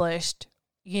established.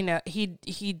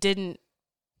 He didn't,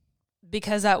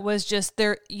 because that was just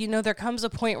there, there comes a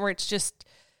point where it's just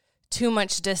too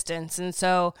much distance. And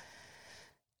so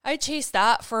I chased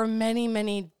that for many,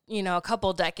 many, a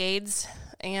couple decades.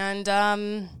 And,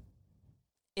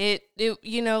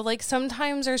 like,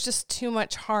 sometimes there's just too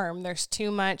much harm. There's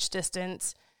too much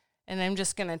distance. And I'm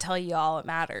just going to tell you all it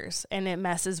matters. And it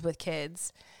messes with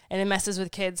kids. And it messes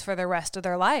with kids for the rest of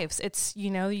their lives. It's,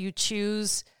 you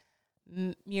choose,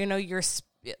 you're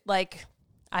like,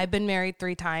 I've been married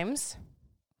 3 times.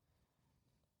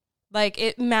 Like,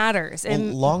 it matters.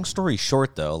 And well, long story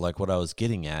short, though, like what I was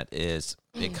getting at is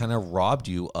it kind of robbed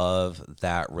you of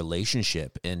that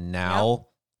relationship. And now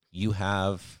you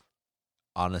have,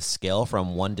 on a scale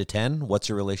from 1 to 10, what's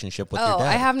your relationship with your dad?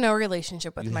 I have no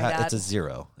relationship with my dad. It's a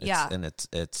 0. And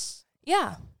it's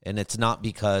yeah. And it's not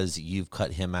because you've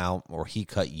cut him out or he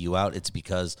cut you out. It's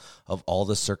because of all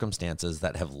the circumstances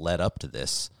that have led up to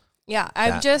this. Yeah.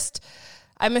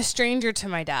 I'm a stranger to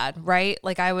my dad, right?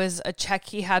 Like, I was a check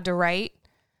he had to write.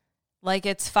 Like,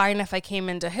 it's fine if I came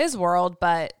into his world,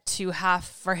 but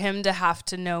for him to have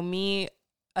to know me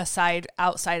outside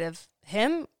of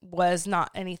him was not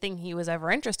anything he was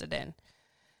ever interested in.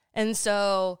 And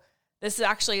so this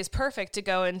actually is perfect to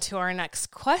go into our next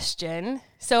question.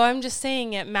 So I'm just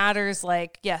saying it matters.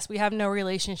 Like, yes, we have no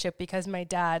relationship because my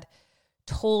dad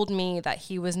told me that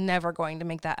he was never going to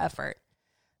make that effort.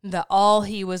 That all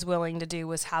he was willing to do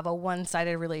was have a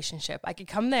one-sided relationship. I could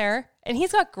come there, and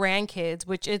he's got grandkids,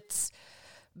 which it's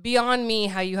beyond me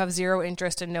how you have zero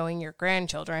interest in knowing your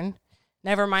grandchildren,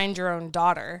 never mind your own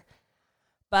daughter.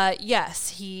 But yes,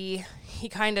 he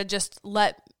kind of just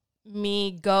let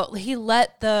me go. He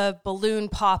let the balloon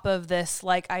pop of this,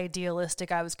 like,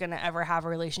 idealistic I was going to ever have a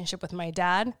relationship with my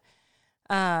dad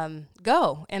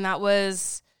go. And that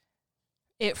was...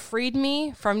 It freed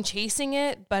me from chasing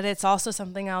it, but it's also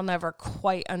something I'll never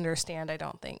quite understand, I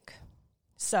don't think.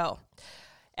 So,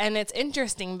 and it's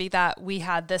interesting that we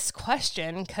had this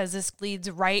question because this leads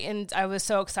right in. I was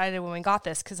so excited when we got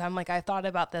this because I'm like, I thought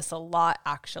about this a lot,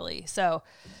 actually. So,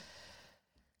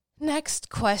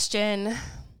 next question.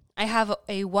 I have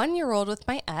a 1-year-old with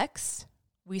my ex.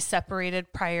 We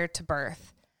separated prior to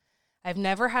birth. I've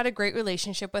never had a great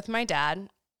relationship with my dad.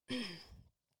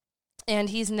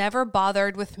 And he's never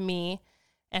bothered with me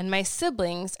and my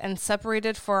siblings and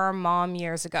separated for our mom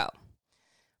years ago.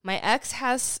 My ex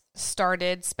has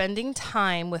started spending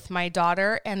time with my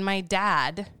daughter and my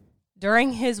dad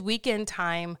during his weekend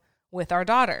time with our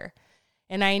daughter.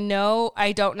 And I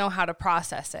don't know how to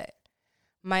process it.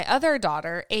 My other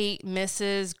daughter, 8,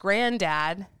 misses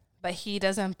granddad, but he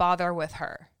doesn't bother with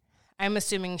her. I'm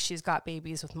assuming she's got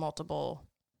babies with multiple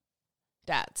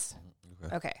dads.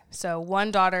 Okay. So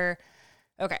one daughter.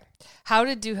 Okay. How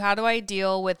do I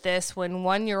deal with this when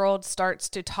 1-year-old starts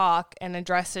to talk and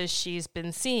addresses she's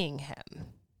been seeing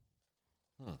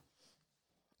him?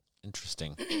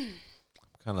 Interesting. I'm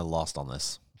kind of lost on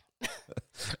this.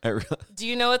 Do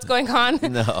you know what's going on?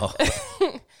 No.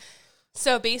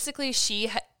 So basically she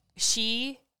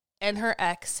and her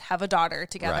ex have a daughter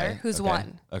together who's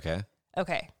one. Okay.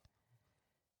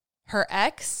 Her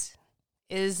ex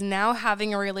is now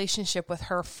having a relationship with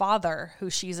her father, who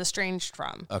she's estranged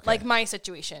from. Okay. Like my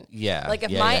situation. Yeah. Like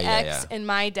if my ex and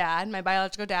my dad, my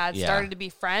biological dad, started to be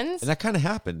friends. And that kind of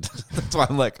happened. That's why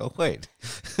I'm like, oh, wait.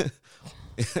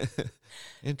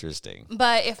 Interesting.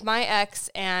 But if my ex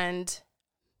and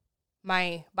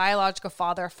my biological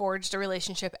father forged a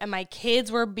relationship and my kids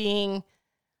were being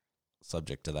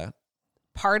subject to that,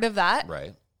 part of that.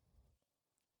 Right.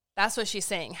 That's what she's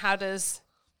saying. How does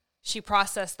she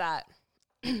process that?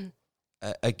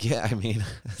 Again, I mean,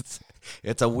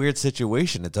 it's a weird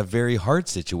situation. It's a very hard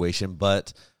situation,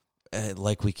 but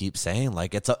like we keep saying,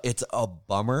 like it's a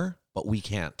bummer, but we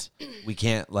can't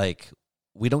like,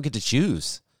 we don't get to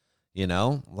choose, you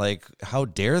know, like how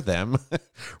dare them,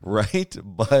 right?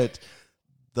 But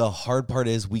the hard part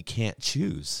is we can't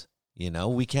choose, you know,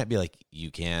 we can't be like,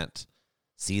 you can't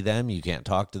see them, you can't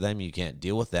talk to them, you can't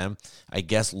deal with them. I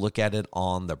guess look at it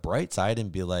on the bright side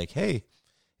and be like, hey,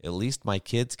 at least my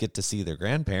kids get to see their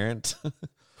grandparent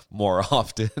more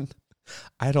often.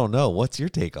 I don't know. What's your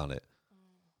take on it?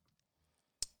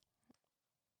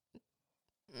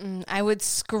 I would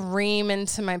scream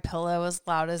into my pillow as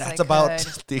loud as I could. That's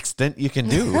about the extent you can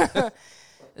do.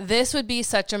 This would be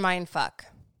such a mind fuck.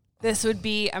 This would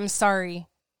be, I'm sorry,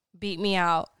 beat me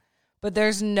out. But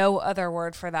there's no other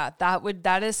word for that.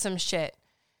 That is some shit.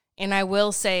 And I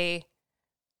will say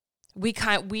we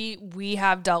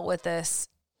have dealt with this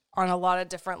on a lot of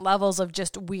different levels of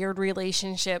just weird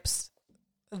relationships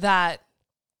that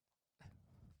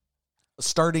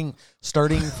starting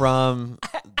from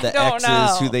the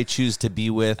exes who they choose to be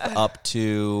with up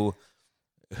to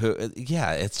who,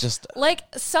 it's just like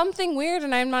something weird.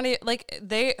 And I'm not like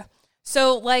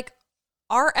so like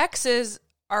our exes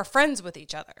are friends with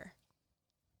each other.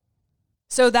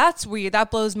 So that's weird.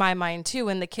 That blows my mind too.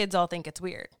 And the kids all think it's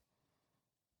weird.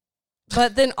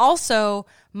 But then also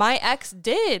my ex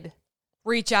did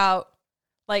reach out,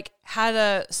 like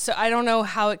so I don't know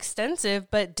how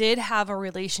extensive, but did have a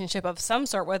relationship of some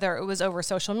sort, whether it was over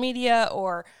social media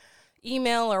or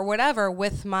email or whatever,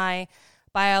 with my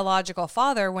biological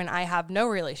father when I have no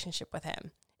relationship with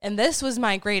him. And this was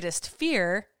my greatest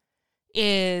fear,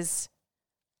 is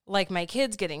like my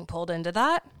kids getting pulled into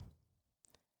that,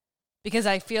 because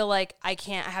I feel like I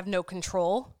have no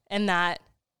control, and that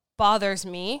bothers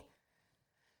me.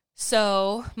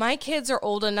 So my kids are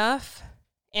old enough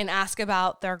and ask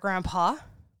about their grandpa.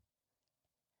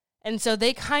 And so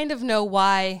they kind of know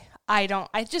why I don't.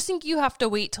 I just think you have to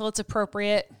wait till it's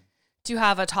appropriate to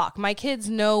have a talk. My kids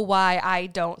know why I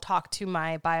don't talk to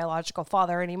my biological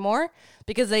father anymore,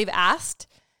 because they've asked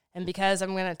and because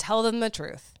I'm going to tell them the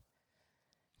truth.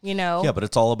 You know? Yeah, but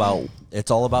it's all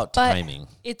about timing.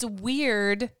 It's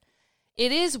weird.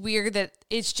 It is weird that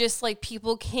it's just like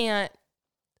people can't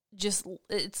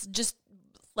it's just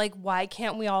like, why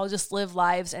can't we all just live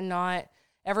lives and not,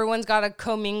 everyone's got to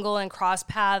commingle and cross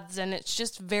paths, and it's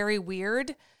just very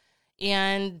weird,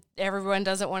 and everyone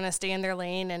doesn't want to stay in their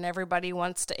lane, and everybody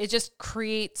wants to, it just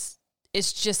creates,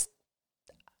 it's just,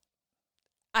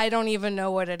 I don't even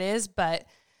know what it is, but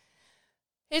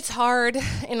it's hard.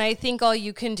 And I think all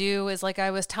you can do is, like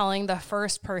I was telling the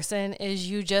first person, is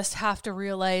you just have to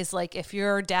realize, like, if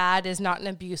your dad is not an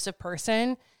abusive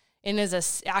person and is a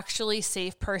actually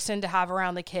safe person to have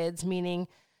around the kids, meaning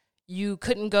you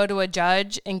couldn't go to a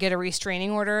judge and get a restraining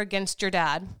order against your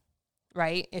dad,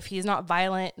 right? If he's not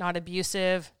violent, not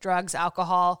abusive, drugs,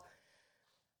 alcohol,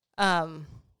 not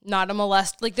a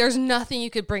molest, like there's nothing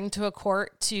you could bring to a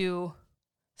court to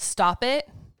stop it.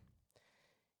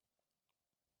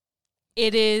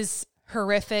 It is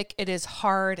horrific. It is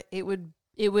hard. It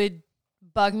would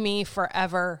bug me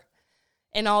forever.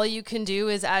 And all you can do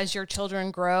is, as your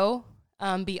children grow,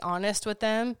 be honest with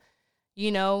them. You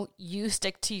know, you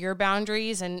stick to your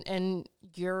boundaries, and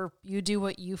you do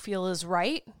what you feel is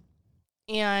right.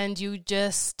 And you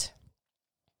just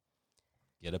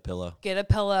get a pillow. Get a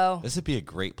pillow. This would be a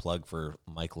great plug for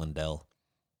Mike Lindell.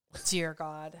 Dear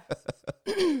God.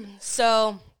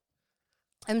 So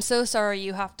I'm so sorry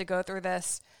you have to go through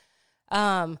this.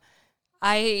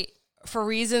 For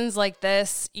reasons like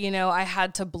this, you know, I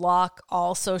had to block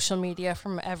all social media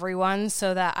from everyone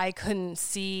so that I couldn't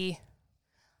see.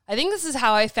 I think this is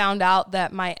how I found out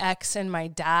that my ex and my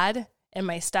dad and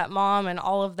my stepmom and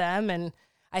all of them, and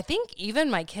I think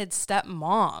even my kid's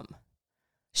stepmom,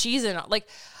 she's in, like,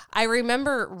 I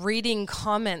remember reading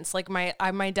comments, like my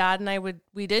dad and I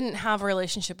we didn't have a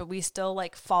relationship, but we still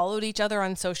like followed each other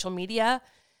on social media,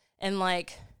 and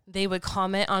like they would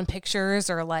comment on pictures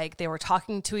or like they were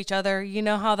talking to each other. You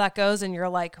know how that goes. And you're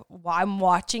like, well, I'm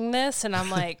watching this. And I'm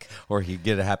like, or he'd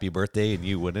get a happy birthday and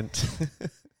you wouldn't.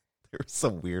 There were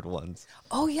some weird ones.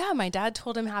 Oh yeah. My dad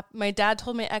told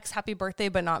my ex happy birthday,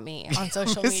 but not me on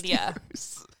social media.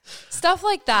 Stuff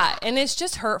like that. And it's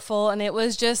just hurtful. And it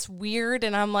was just weird.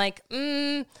 And I'm like,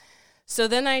 So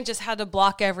then I just had to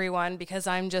block everyone because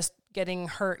I'm just getting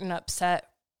hurt and upset.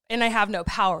 And I have no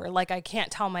power. Like, I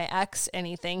can't tell my ex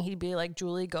anything. He'd be like,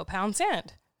 Julie, go pound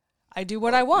sand. I do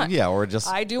what I want. Yeah, or just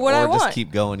I do what I want. Or just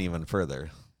keep going even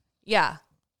further. Yeah.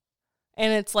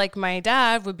 And it's like my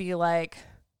dad would be like,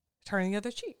 turn the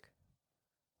other cheek.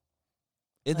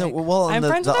 Like, I'm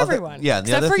friends with everyone. Yeah,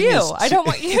 except for you. I don't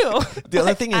want you. The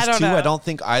other thing is, I don't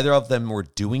think either of them were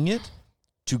doing it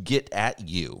to get at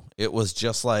you. It was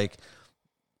just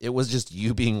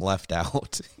you being left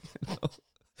out. You know?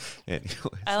 Anyways,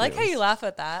 I like how you laugh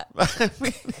at that. I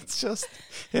mean, it's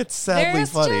sadly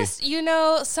funny. There's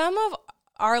just, some of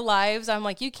our lives, I'm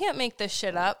like, you can't make this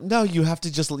shit up. No, you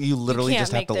literally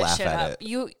just have to laugh at it.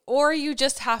 You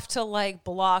just have to like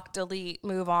block, delete,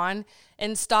 move on,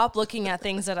 and stop looking at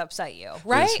things that upset you,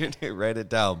 right? Write it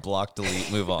down, block,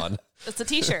 delete, move on. It's a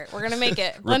t-shirt. We're going to make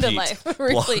it. Blended Life.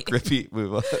 Block, repeat,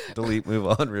 move on, delete, move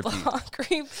on,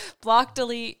 repeat. Block,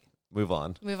 delete, move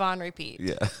on. Move on, repeat.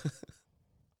 Yeah.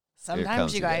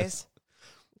 Sometimes, you guys,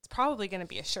 it's probably going to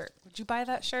be a shirt. Would you buy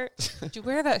that shirt? Would you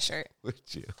wear that shirt? Would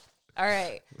you? All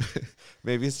right.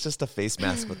 Maybe it's just a face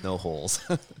mask with no holes.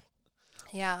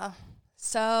 Yeah.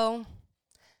 So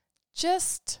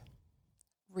just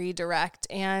redirect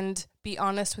and be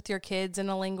honest with your kids in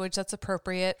a language that's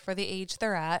appropriate for the age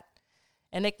they're at.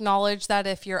 And acknowledge that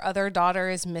if your other daughter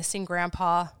is missing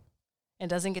grandpa and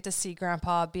doesn't get to see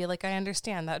grandpa, be like, I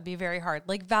understand. That would be very hard.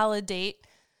 Like, validate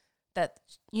that,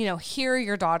 hear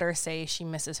your daughter say she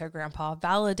misses her grandpa.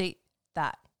 Validate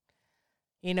that.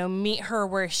 Meet her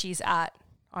where she's at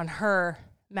on her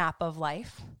map of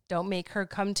life. Don't make her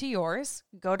come to yours.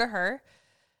 Go to her.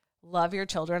 Love your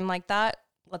children like that.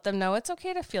 Let them know it's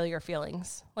okay to feel your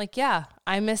feelings. Like, yeah,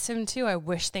 I miss him too. I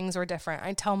wish things were different.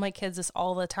 I tell my kids this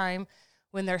all the time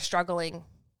when they're struggling,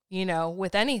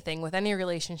 with anything, with any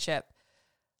relationship.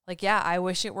 Like, yeah, I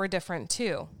wish it were different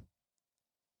too.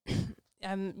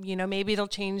 Maybe it'll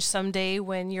change someday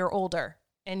when you're older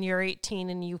and you're 18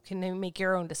 and you can make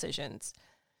your own decisions.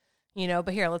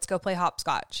 But here, let's go play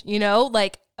hopscotch.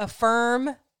 Like,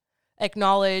 affirm,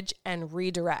 acknowledge, and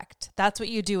redirect. That's what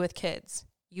you do with kids.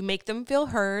 You make them feel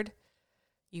heard,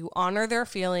 you honor their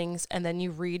feelings, and then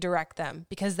you redirect them,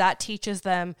 because that teaches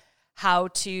them how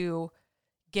to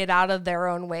get out of their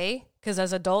own way. Because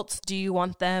as adults, do you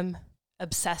want them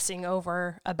obsessing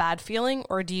over a bad feeling,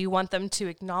 or do you want them to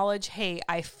acknowledge, hey,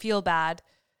 I feel bad,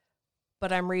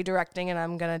 but I'm redirecting and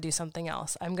I'm going to do something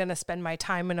else. I'm going to spend my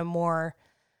time in a more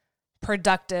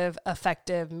productive,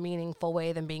 effective, meaningful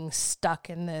way than being stuck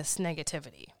in this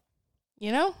negativity.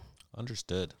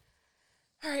 Understood.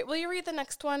 All right, will you read the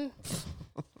next one?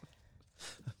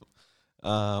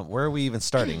 Where are we even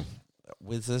starting?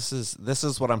 This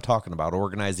is what I'm talking about,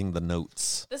 organizing the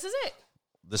notes. This is it.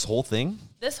 This whole thing?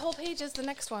 This whole page is the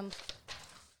next one.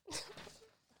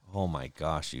 Oh my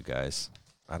gosh, you guys.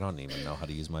 I don't even know how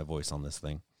to use my voice on this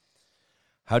thing.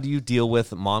 How do you deal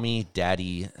with mommy,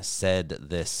 daddy said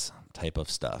this type of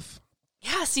stuff?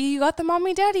 Yeah, see, you got the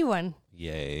mommy, daddy one.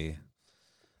 Yay.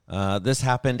 This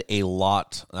happened a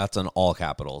lot, that's in all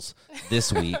capitals,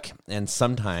 this week. And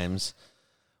sometimes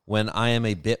when I am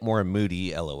a bit more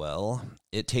moody, LOL,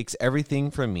 it takes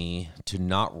everything from me to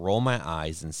not roll my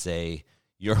eyes and say,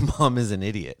 your mom is an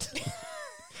idiot.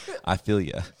 I feel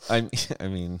you. I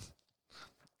mean,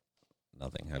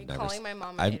 nothing. I've never calling my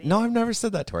mom an idiot? No, I've never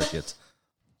said that to our kids.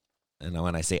 And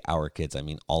when I say our kids, I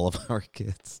mean all of our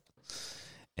kids.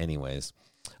 Anyways,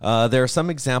 there are some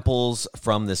examples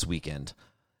from this weekend.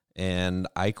 And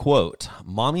I quote,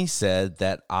 "Mommy said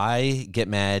that I get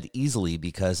mad easily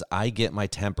because I get my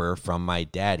temper from my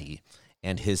daddy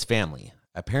and his family.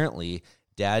 Apparently,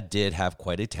 dad did have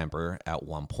quite a temper at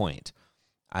one point.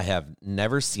 I have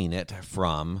never seen it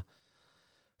from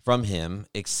him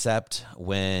except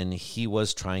when he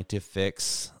was trying to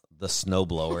fix the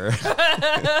snowblower."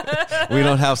 We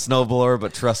don't have snowblower,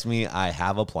 but trust me, I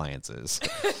have appliances.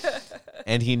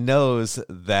 And he knows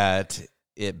that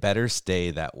it better stay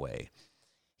that way.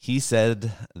 He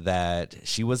said that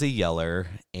she was a yeller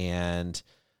and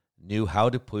knew how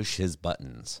to push his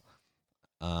buttons.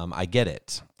 I get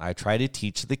it. I try to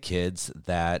teach the kids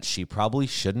that she probably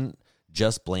shouldn't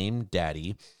just blame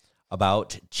daddy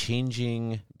about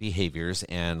changing behaviors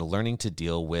and learning to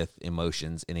deal with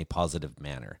emotions in a positive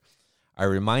manner. I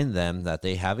remind them that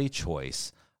they have a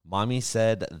choice, Mommy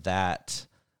said that.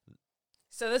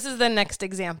 So this is the next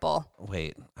example.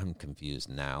 Wait, I'm confused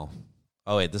now.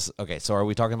 Oh, wait, okay. So are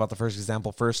we talking about the first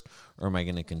example first, or am I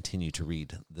going to continue to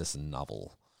read this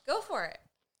novel? Go for it.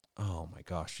 Oh, my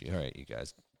gosh. All right, you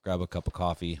guys. Grab a cup of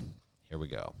coffee. Here we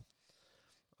go.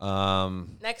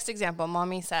 Next example,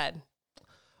 Mommy said.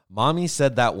 Mommy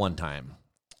said that one time.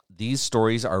 These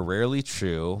stories are rarely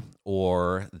true,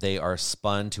 or they are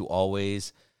spun to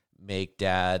always make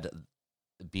Dad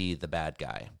be the bad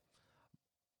guy.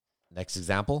 Next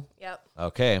example? Yep.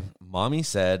 Okay. Mommy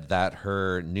said that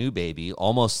her new baby,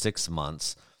 almost 6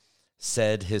 months,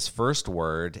 said his first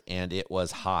word, and it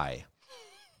was hi.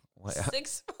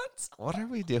 6 months? What are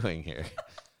we doing here?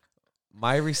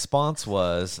 My response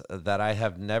was that I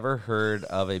have never heard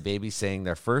of a baby saying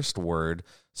their first word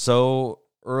so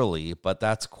early, but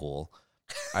that's cool.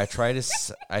 I try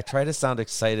to sound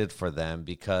excited for them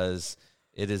because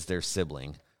it is their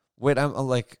sibling. Wait,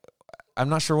 I'm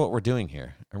not sure what we're doing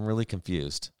here. I'm really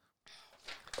confused.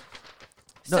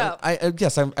 No,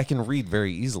 So, I can read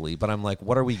very easily, but I'm like,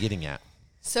 what are we getting at?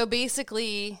 So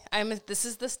basically, this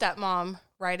is the stepmom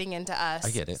writing into us.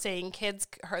 I get it. Saying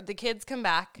the kids come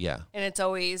back. Yeah. And it's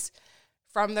always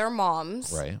from their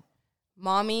moms. Right.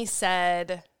 Mommy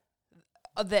said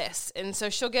this. And so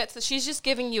she's just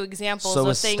giving you examples So of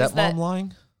is things stepmom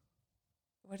lying?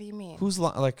 What do you mean? Who's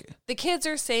like? The kids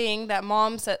are saying that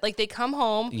mom said, like they come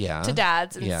home to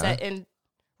dad's and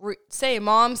say,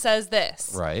 Mom says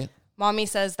this. Right. Mommy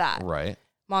says that. Right.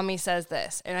 Mommy says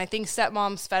this. And I think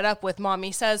stepmom's fed up with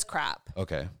mommy says crap.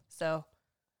 Okay.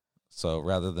 So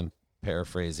rather than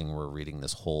paraphrasing, we're reading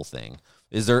this whole thing.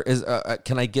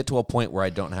 Can I get to a point where I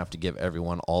don't have to give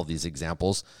everyone all these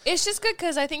examples? It's just good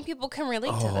because I think people can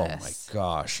relate to this. Oh my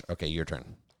gosh. Okay, your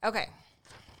turn. Okay.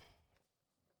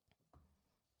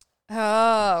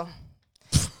 Oh.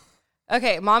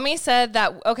 Okay, Mommy said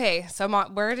that. Okay, so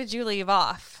where did you leave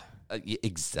off?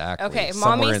 Exactly. Okay,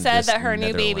 Mommy said that her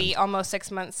new baby, almost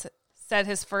 6 months, said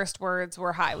his first words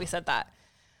were hi. We said that.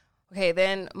 Okay,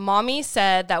 then Mommy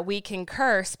said that we can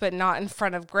curse, but not in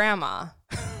front of Grandma.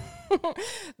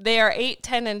 They are 8,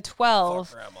 10, and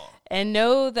 12 and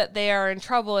know that they are in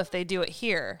trouble if they do it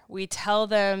here. We tell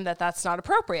them that that's not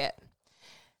appropriate.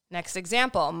 Next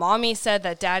example. Mommy said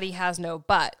that Daddy has no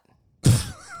butt.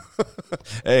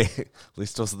 Hey, at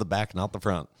least it was the back, not the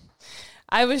front.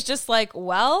 I was just like,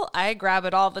 well, I grab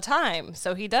it all the time.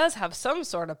 So he does have some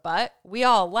sort of butt. We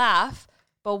all laugh.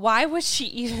 But why would she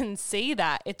even say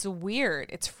that? It's weird.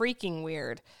 It's freaking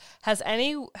weird.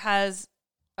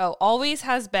 Always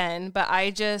has been, but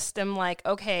I just am like,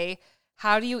 okay,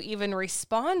 how do you even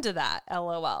respond to that?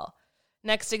 LOL.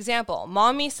 Next example.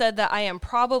 Mommy said that I am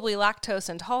probably lactose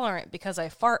intolerant because I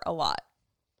fart a lot.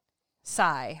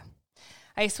 Sigh.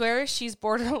 I swear she's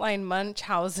borderline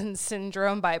Munchausen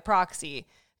syndrome by proxy.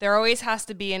 There always has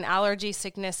to be an allergy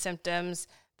sickness symptoms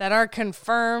that are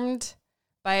confirmed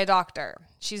by a doctor.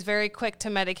 She's very quick to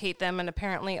medicate them and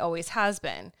apparently always has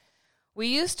been. We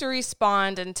used to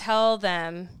respond and tell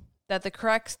them that the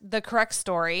correct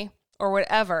story or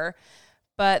whatever,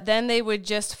 but then they would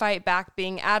just fight back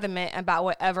being adamant about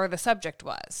whatever the subject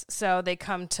was. So they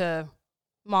come to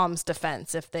mom's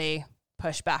defense if they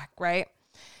push back, right?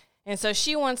 And so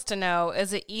she wants to know,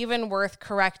 is it even worth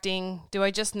correcting? Do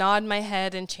I just nod my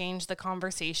head and change the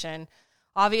conversation?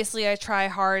 Obviously, I try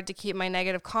hard to keep my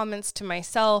negative comments to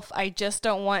myself. I just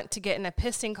don't want to get in a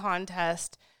pissing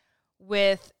contest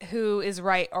with who is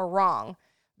right or wrong.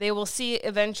 They will see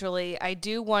eventually. I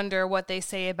do wonder what they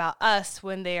say about us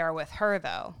when they are with her,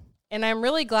 though. And I'm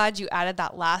really glad you added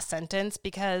that last sentence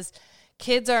because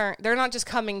they're not just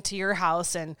coming to your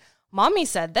house and Mommy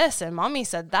said this and Mommy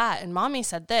said that and Mommy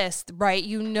said this, right?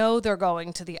 You know they're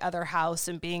going to the other house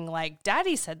and being like,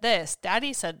 Daddy said this,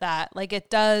 Daddy said that. Like it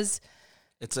does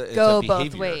go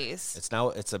both ways.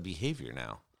 It's a behavior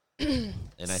now. And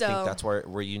I think that's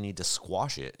where you need to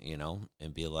squash it,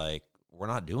 and be like, we're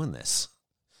not doing this.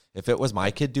 If it was my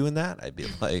kid doing that, I'd be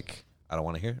like, I don't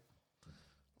want to hear it.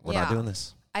 We're not doing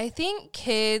this. I think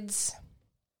kids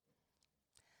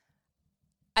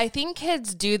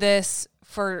do this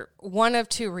for one of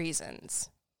two reasons.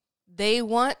 They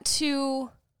want to,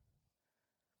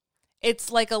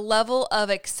 it's like a level of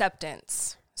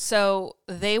acceptance. So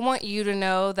they want you to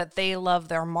know that they love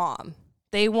their mom.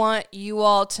 They want you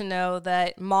all to know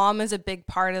that mom is a big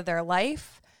part of their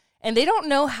life. And they don't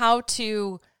know how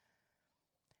to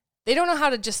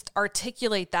just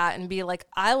articulate that and be like,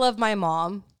 I love my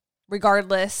mom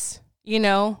regardless,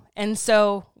 And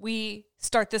so we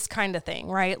start this kind of thing,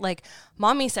 right? Like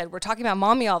Mommy said, we're talking about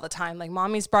mommy all the time. Like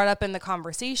mommy's brought up in the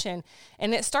conversation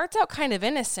and it starts out kind of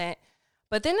innocent.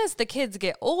 But then as the kids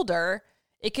get older,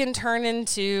 it can turn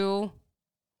into,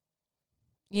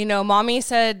 mommy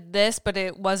said this, but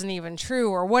it wasn't even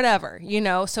true or whatever,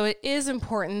 So it is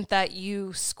important that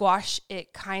you squash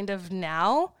it kind of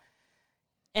now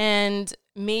and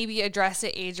maybe address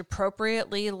it age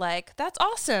appropriately. Like, that's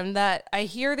awesome that I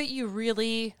hear that you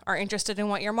really are interested in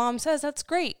what your mom says. That's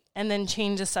great. And then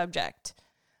change the subject.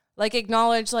 Like,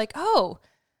 acknowledge, like, oh,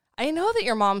 I know that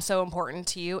your mom's so important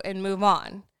to you, and move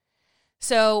on.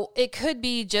 So it could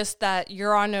be just that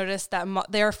you're on notice that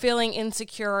they're feeling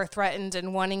insecure or threatened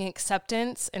and wanting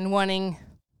acceptance and wanting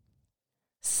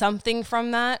something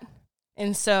from that.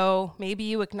 And so maybe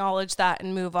you acknowledge that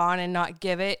and move on and not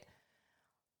give it.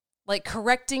 Like,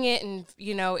 correcting it and,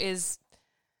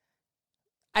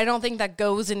 I don't think that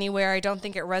goes anywhere. I don't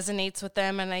think it resonates with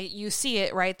them. And you see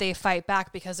it, right? They fight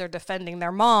back because they're defending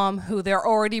their mom, who they're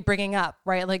already bringing up,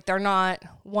 right? Like, they're not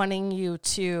wanting you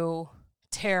to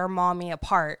tear mommy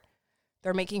apart.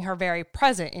 They're making her very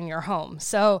present in your home.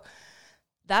 So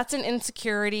that's an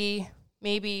insecurity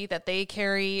maybe that they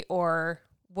carry or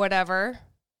whatever.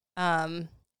 And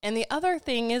the other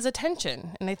thing is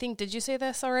attention. And I think, did you say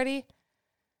this already?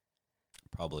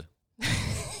 Probably.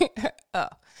 Oh.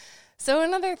 So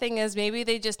another thing is maybe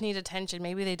they just need attention.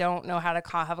 Maybe they don't know how to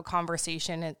have a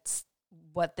conversation. It's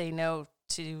what they know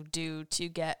to do to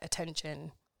get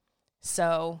attention.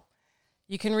 So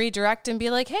you can redirect and be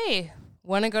like, hey,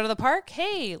 want to go to the park?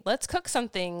 Hey, let's cook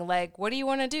something. Like, what do you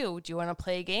want to do? Do you want to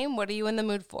play a game? What are you in the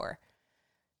mood for?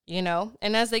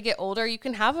 And as they get older, you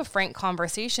can have a frank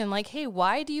conversation like, hey,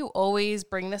 why do you always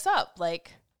bring this up?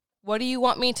 Like, what do you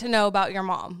want me to know about your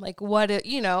mom? Like,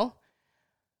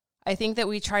 I think that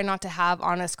we try not to have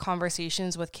honest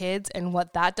conversations with kids, and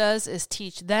what that does is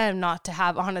teach them not to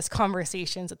have honest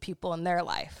conversations with people in their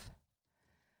life.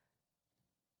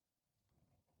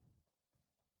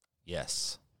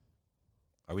 Yes.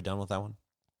 Are we done with that one?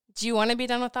 Do you want to be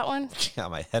done with that one? Yeah,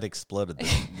 my head exploded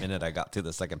the minute I got to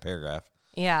the second paragraph.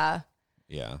 Yeah.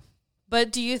 Yeah.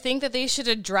 But do you think that they should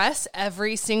address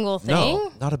every single thing?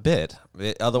 No, not a bit.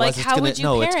 Otherwise,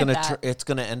 like, it's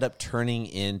gonna end up turning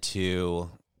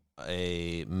into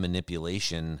a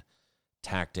manipulation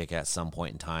tactic at some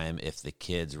point in time. If the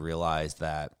kids realize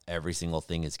that every single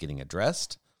thing is getting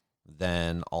addressed,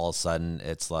 then all of a sudden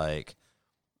it's like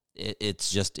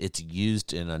it's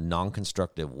used in a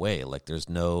non-constructive way. Like, there's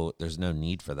no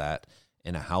need for that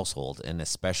in a household. And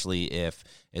especially if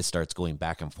it starts going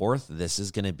back and forth, this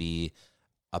is going to be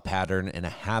a pattern and a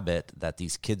habit that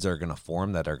these kids are going to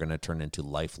form that are going to turn into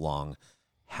lifelong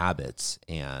habits.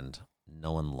 And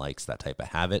no one likes that type of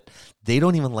habit. They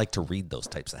don't even like to read those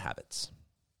types of habits.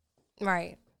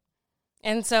 Right.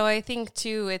 And so I think,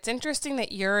 too, it's interesting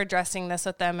that you're addressing this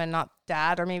with them and not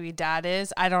dad, or maybe dad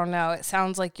is. I don't know. It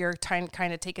sounds like you're kind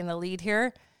of taking the lead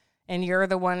here, and you're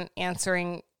the one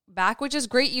answering back, which is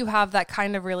great. You have that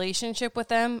kind of relationship with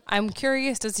them. I'm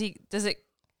curious, is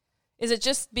it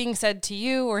just being said to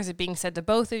you, or is it being said to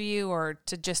both of you, or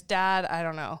to just dad? I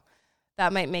don't know.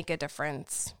 That might make a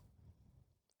difference.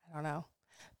 I don't know.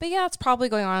 But yeah, it's probably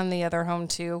going on in the other home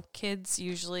too. Kids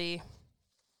usually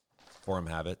form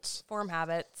habits.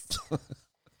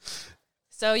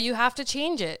 So you have to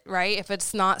change it, right? If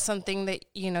it's not something that,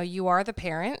 you are the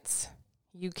parents,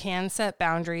 you can set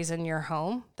boundaries in your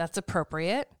home. That's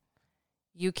appropriate.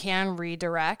 You can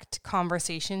redirect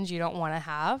conversations you don't want to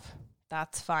have.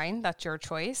 That's fine. That's your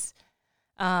choice.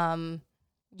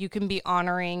 You can be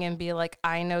honoring and be like,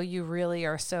 I know you really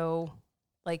are so,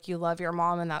 like, you love your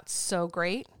mom, and that's so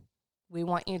great. We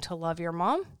want you to love your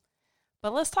mom,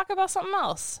 but let's talk about something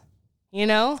else,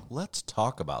 Let's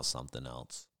talk about something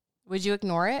else. Would you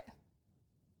ignore it?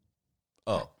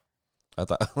 Oh, I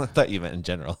thought you meant in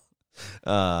general.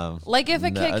 Like, if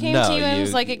a kid came to you and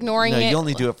was like ignoring it. You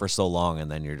only do it for so long, and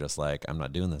then you're just like, I'm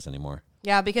not doing this anymore.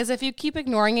 Yeah, because if you keep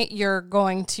ignoring it, you're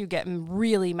going to get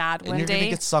really mad one day. And you're going to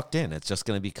get sucked in. It's just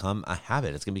going to become a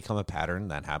habit. It's going to become a pattern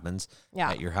that happens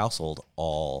at your household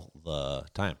all the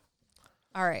time.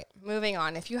 All right, moving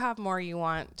on. If you have more you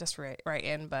want, just write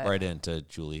in. But right into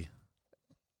Julie.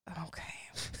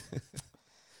 Okay.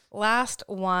 Last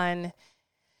one.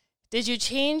 Did you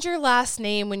change your last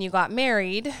name when you got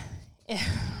married?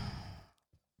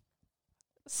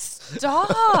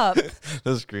 Stop.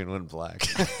 The screen went black.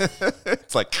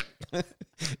 It's like,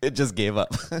 it just gave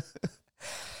up.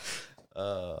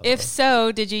 If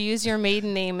so, did you use your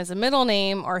maiden name as a middle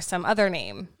name or some other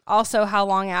name? Also, how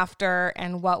long after,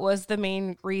 and what was the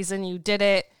main reason you did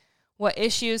it? What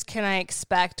issues can I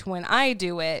expect when I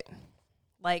do it?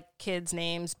 Like kids'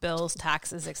 names, bills,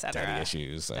 taxes, etc. Daddy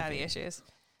issues.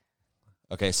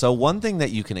 Okay, so one thing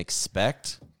that you can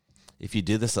expect if you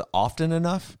do this often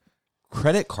enough,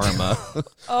 Credit Karma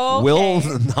will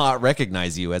not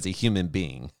recognize you as a human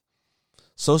being.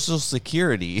 Social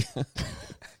Security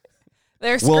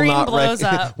their screen blows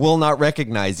up. Will not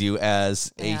recognize you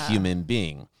as a human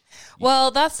being.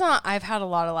 Well, that's not. I've had a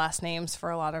lot of last names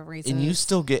for a lot of reasons, and you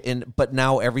still get in. But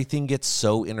now everything gets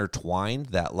so intertwined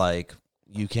that like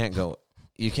you can't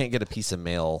get a piece of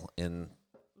mail in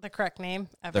the correct name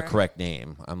ever. The correct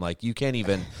name. I'm like, you can't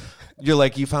even. You're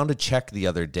like, you found a check the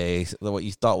other day, what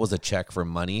you thought was a check for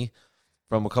money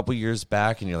from a couple years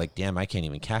back, and you're like, damn, I can't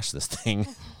even cash this thing.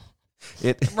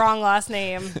 Wrong last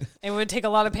name. It would take a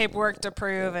lot of paperwork to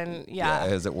prove, and yeah.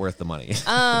 Is it worth the money?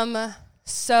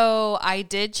 So I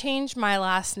did change my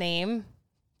last name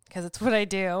because it's what I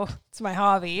do. It's my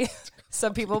hobby.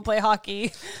 Some people play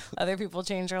hockey. Other people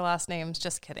change their last names.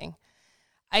 Just kidding.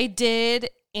 I did,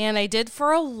 and I did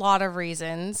for a lot of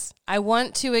reasons. I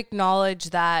want to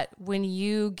acknowledge that when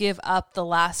you give up the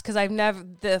last, because I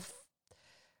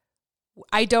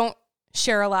don't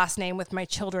share a last name with my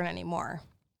children anymore.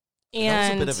 And that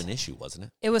was a bit of an issue, wasn't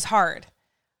it? It was hard.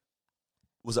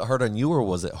 Was it hard on you or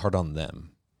was it hard on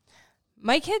them?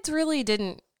 My kids really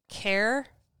didn't care.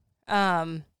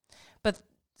 But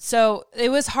so it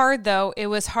was hard though. It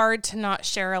was hard to not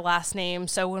share a last name.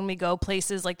 So when we go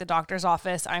places like the doctor's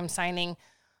office, I'm signing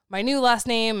my new last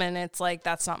name and it's like,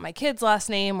 that's not my kid's last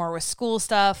name, or with school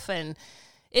stuff. And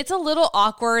it's a little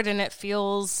awkward and it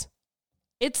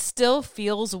still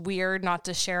feels weird not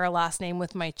to share a last name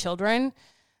with my children.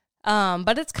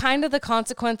 But it's kind of the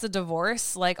consequence of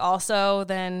divorce. Like also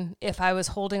then if I was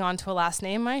holding on to a last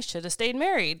name, I should have stayed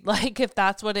married. Like if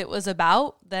that's what it was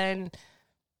about, then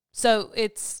so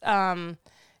it's,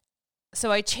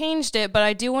 so I changed it, but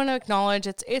I do want to acknowledge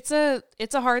it's a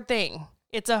hard thing.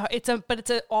 But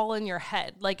it's all in your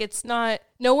head. Like it's not,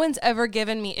 no one's ever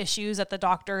given me issues at the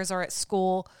doctor's or at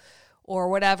school or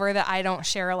whatever that I don't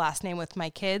share a last name with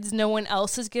my kids. No one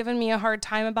else has given me a hard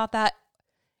time about that.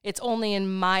 It's only in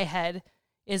my head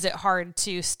is it hard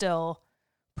to still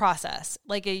process.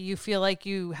 Like you feel like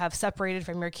you have separated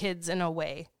from your kids in a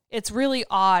way. It's really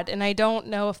odd, and I don't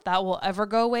know if that will ever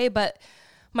go away, but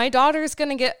my daughter's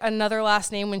going to get another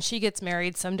last name when she gets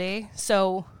married someday,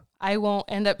 so I won't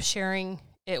end up sharing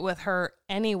it with her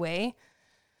anyway.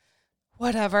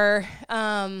 Whatever.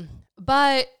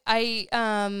 But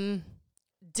I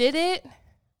did it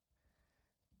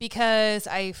because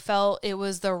I felt it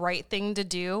was the right thing to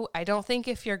do. I don't think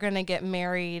if you're going to get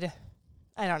married,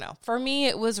 I don't know. For me,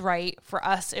 it was right. For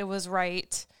us, it was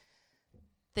right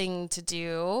thing to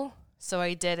do. So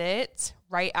I did it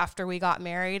right after we got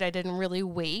married. I didn't really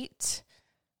wait.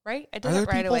 Right? I did it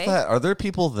right away. Are there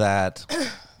people that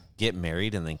get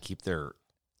married and then keep their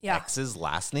ex's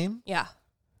last name? Yeah.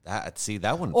 That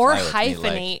wouldn't or fly with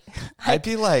hyphenate. Me. Like, I'd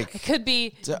be like, it could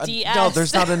be DS. No,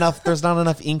 there's not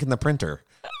enough ink in the printer.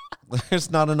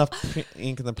 There's not enough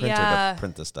ink in the printer to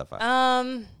print this stuff out.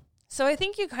 So I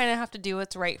think you kind of have to do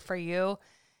what's right for you.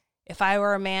 If I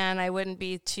were a man, I wouldn't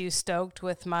be too stoked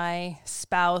with my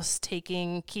spouse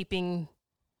keeping.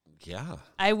 Yeah.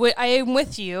 I am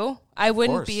with you. I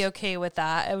wouldn't be okay with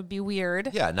that. It would be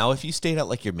weird. Yeah. Now, if you stayed at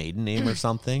like your maiden name or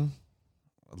something,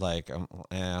 like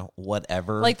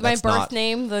whatever. Like my birth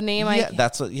name, the name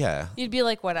you'd be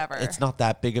like, whatever. It's not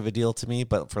that big of a deal to me,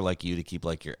 but for like you to keep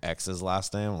like your ex's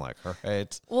last name, I'm like, all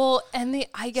right. Well, and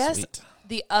I guess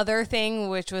the other thing,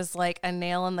 which was like a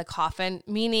nail in the coffin,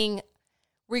 meaning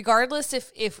regardless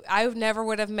if I never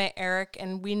would have met Eric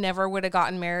and we never would have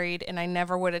gotten married and I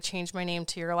never would have changed my name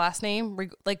to your last name,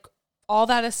 like all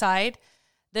that aside,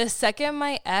 the second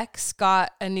my ex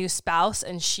got a new spouse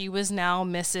and she was now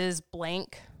Mrs.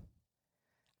 Blank,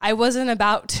 I wasn't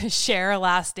about to share a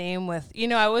last name with,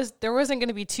 there wasn't going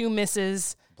to be two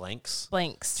Mrs. Blanks.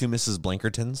 Two Mrs.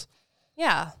 Blankertons.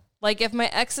 Yeah. Like if my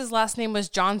ex's last name was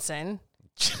Johnson.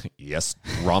 Yes.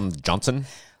 Ron Johnson.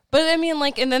 But I mean,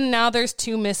 like, and then now there's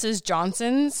two Mrs.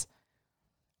 Johnsons.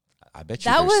 I bet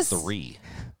you there's three.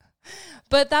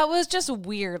 But that was just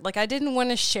weird. Like, I didn't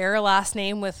want to share a last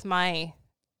name with my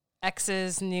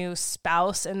ex's new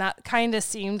spouse, and that kind of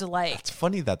seemed like... It's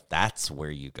funny that's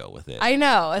where you go with it. I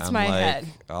know. It's my head.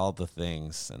 All the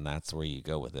things, and that's where you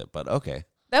go with it. But okay.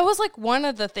 That was like one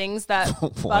of the things that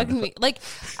bugged me. Like,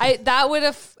 I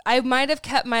might have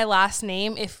kept my last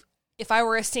name if I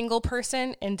were a single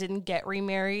person and didn't get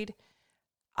remarried.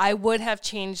 I would have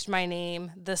changed my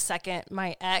name the second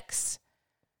my ex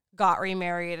got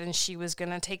remarried and she was going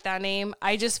to take that name.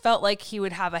 I just felt like he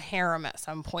would have a harem at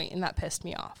some point, and that pissed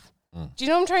me off. Do you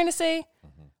know what I'm trying to say?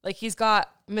 Mm-hmm. Like he's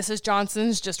got Mrs.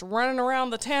 Johnson's just running around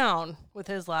the town with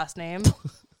his last name.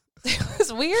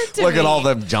 was weird to Look me. at all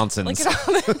them Johnsons. Look at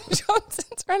all them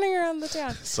Johnsons running around the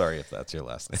town. Sorry if that's your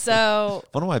last name. So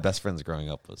one of my best friends growing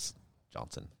up was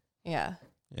Johnson. Yeah.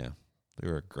 Yeah. They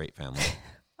were a great family.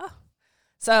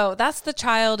 So that's the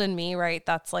child in me, right?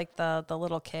 That's like the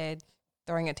little kid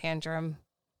throwing a tantrum.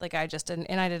 Like I just didn't,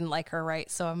 and I didn't like her, right?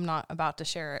 So I'm not about to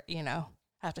share it,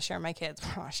 I have to share my kids.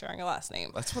 We're not sharing a last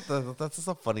name. That's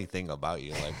the funny thing about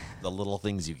you. Like the little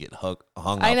things you get hung up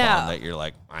on that you're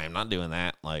like, I am not doing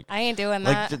that. Like I ain't doing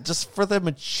that. Like just for the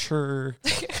mature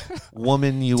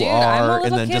woman you Dude, are, I'm a little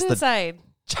and then kid just the inside.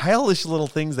 Childish little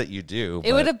things that you do.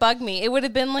 It would have bugged me. It would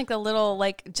have been like a little,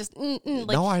 like, just, like,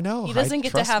 no, I know. He doesn't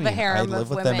get to have a harem I live of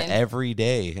with women. them every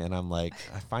day, and I'm like,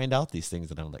 I find out these things,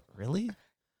 and I'm like, really?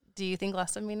 Do you think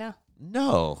less of me now?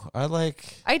 No,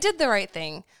 I did the right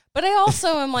thing, but I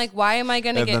also am like, why am I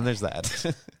going to get... And then there's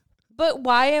that. But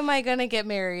why am I going to get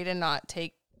married and not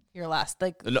take your last,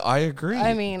 like... No, I agree.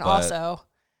 I mean, also...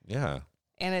 Yeah.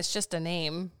 And it's just a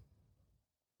name.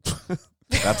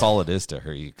 That's all it is to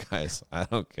her, you guys. I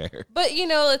don't care. But,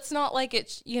 it's not like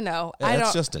it's,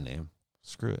 it's just a name.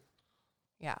 Screw it.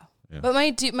 Yeah. But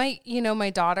my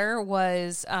daughter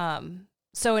was,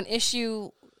 so an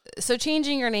issue, so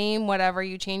changing your name, whatever,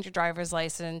 you change your driver's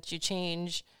license,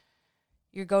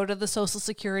 you go to the Social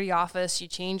Security office, you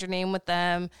change your name with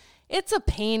them. It's a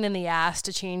pain in the ass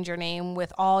to change your name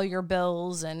with all your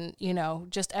bills and,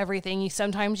 just everything.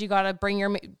 Sometimes you got to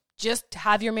bring just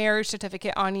have your marriage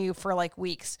certificate on you for like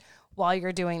weeks while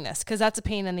you're doing this. Cause that's a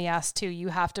pain in the ass too. You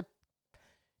have to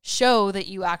show that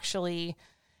you actually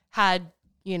had,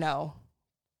 your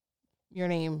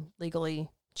name legally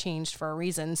changed for a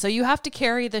reason. So you have to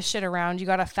carry this shit around. You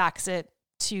got to fax it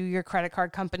to your credit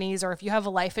card companies, or if you have a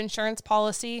life insurance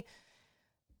policy,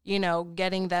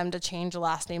 getting them to change the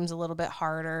last name's a little bit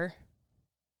harder.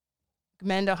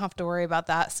 Men don't have to worry about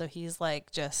that. So he's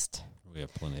like, we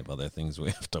have plenty of other things we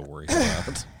have to worry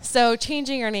about. So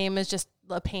changing your name is just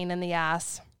a pain in the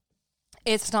ass.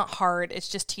 It's not hard. It's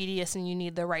just tedious, and you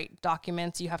need the right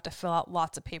documents. You have to fill out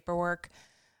lots of paperwork.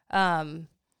 But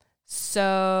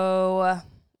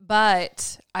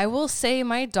I will say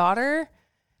my daughter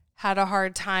had a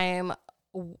hard time.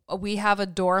 We have a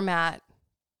doormat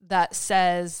that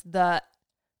says the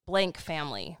blank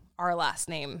family, our last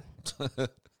name.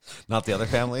 Not the other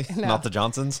family? No. Not the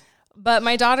Johnsons? But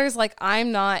my daughter's like,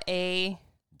 I'm not a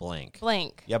blank.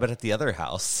 Blank. Yeah, but at the other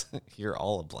house, you're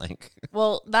all a blank.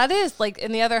 Well, that is like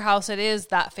in the other house, it is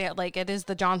that it is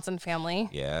the Johnson family.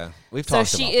 Yeah, we've talked about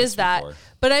this before. So she is that.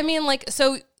 But I mean, like,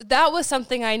 so that was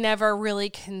something I never really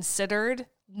considered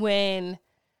when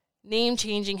name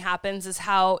changing happens, is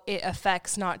how it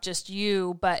affects not just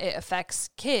you, but it affects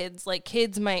kids. Like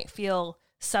kids might feel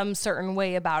some certain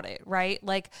way about it, right?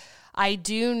 Like I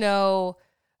do know,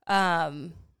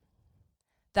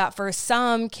 that for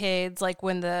some kids, like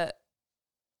when they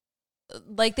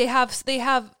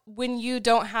have when you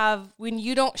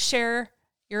don't share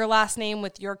your last name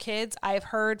with your kids, I've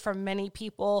heard from many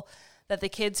people that the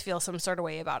kids feel some sort of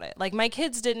way about it. Like my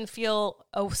kids didn't feel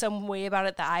some way about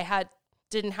it that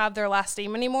didn't have their last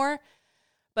name anymore,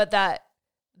 but that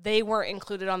they weren't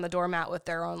included on the doormat with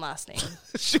their own last name.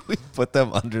 Should we put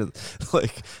them under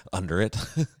it?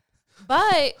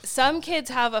 But some kids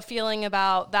have a feeling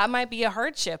about that might be a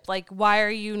hardship. Like, why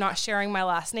are you not sharing my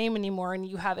last name anymore? And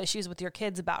you have issues with your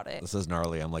kids about it. This is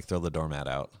gnarly. I'm like, throw the doormat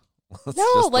out. Let's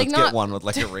get one with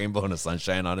like a rainbow and a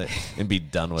sunshine on it and be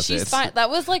done with it. She's fine. That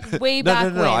was like way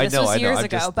back when. This was years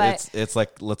ago. But it's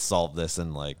like, let's solve this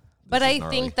and like. But I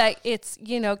think that it's,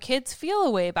 kids feel a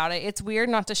way about it. It's weird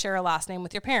not to share a last name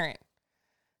with your parent.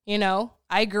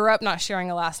 I grew up not sharing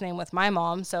a last name with my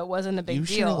mom, so it wasn't a big deal. You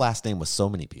share a last name with so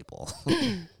many people.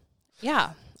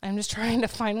 Yeah. I'm just trying to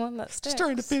find one that sticks. Just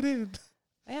trying to fit in.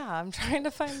 Yeah, I'm trying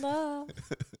to find love.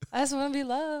 I just want to be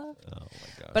loved. Oh,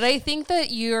 my gosh. But I think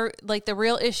that you're, like, the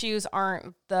real issues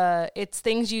aren't it's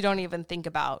things you don't even think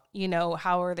about.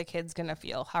 How are the kids going to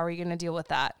feel? How are you going to deal with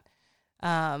that?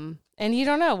 And you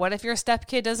don't know. What if your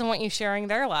stepkid doesn't want you sharing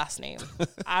their last name?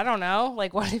 I don't know.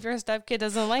 Like, what if your stepkid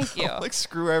doesn't like you? Like,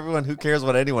 screw everyone. Who cares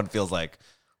what anyone feels like?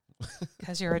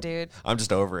 Because you're a dude. I'm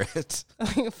just over it.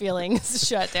 Feelings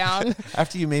shut down.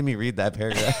 After you made me read that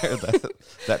paragraph,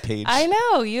 that page. I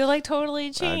know. You, like, totally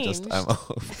changed. I'm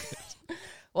over it.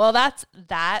 Well, that's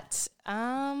that.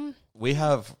 We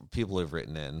have people who've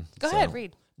written in. Go ahead,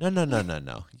 read.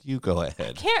 No. You go ahead.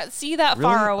 I can't see that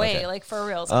far away, okay. Like for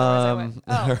real. So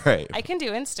all right. I can do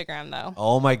Instagram though.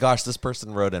 Oh my gosh, this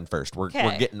person wrote in first. We're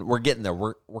getting there.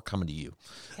 We're coming to you.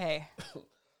 Okay.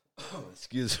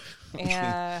 Excuse me.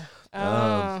 Yeah.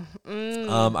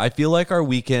 I feel like our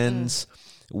weekends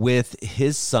with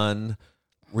his son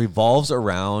revolves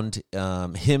around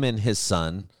him and his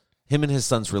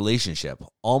son's relationship,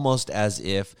 almost as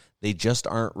if they just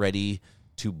aren't ready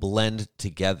to blend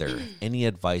together. Any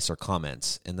advice or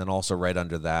comments? And then also right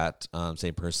under that,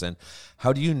 same person,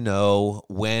 how do you know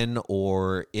when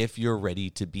or if you're ready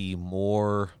to be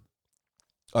more,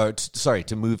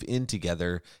 to move in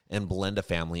together and blend a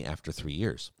family after 3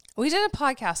 years? We did a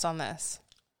podcast on this.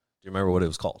 Do you remember what it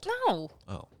was called? No.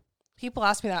 Oh. People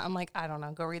ask me that. I'm like, I don't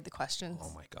know. Go read the questions.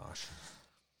 Oh my gosh.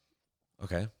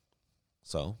 Okay.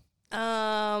 So?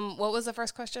 What was the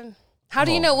first question? How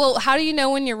do you know? Well, how do you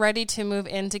know when you're ready to move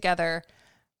in together?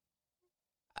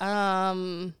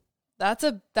 That's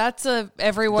a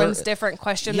everyone's different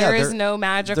question. Yeah, there is no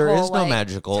magical. There is no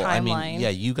magical. Timeline. I mean, yeah,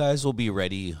 you guys will be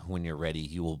ready when you're ready.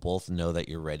 You will both know that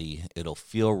you're ready. It'll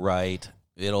feel right.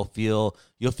 You'll feel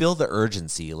the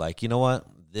urgency. Like, you know what?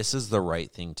 This is the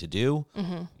right thing to do.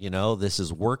 Mm-hmm. You know, this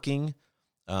is working.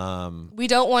 We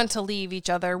don't want to leave each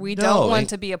other. We don't want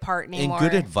to be apart anymore. And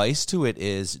good advice to it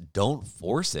is don't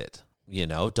force it. You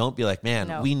know, don't be like,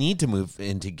 man, we need to move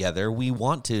in together. We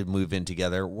want to move in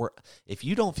together. If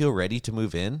you don't feel ready to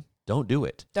move in, don't do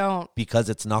it. Don't. Because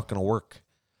it's not going to work.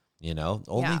 You know,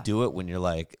 only do it when you're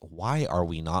like, why are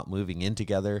we not moving in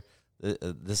together?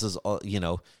 This is all, you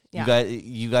know,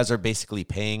 you guys are basically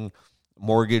paying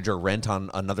mortgage or rent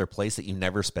on another place that you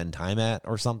never spend time at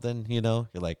or something, you know?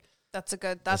 You're like, that's a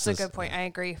good point. I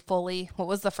agree fully. What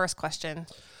was the first question?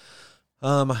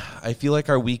 I feel like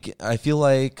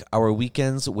our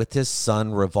weekends with his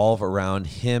son revolve around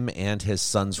him and his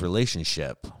son's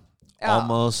relationship.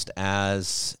 Almost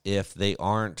as if they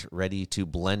aren't ready to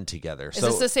blend together. Is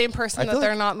this the same person that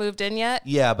they're not moved in yet?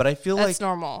 Yeah, but I feel like that's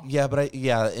normal. Yeah, but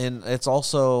and it's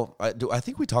also I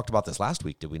think we talked about this last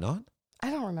week, did we not?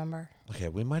 I don't remember. Okay,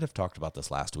 we might have talked about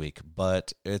this last week,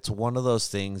 but it's one of those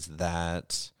things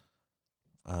that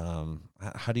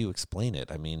how do you explain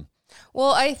it? I mean,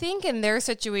 well, I think in their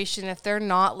situation, if they're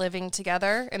not living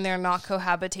together and they're not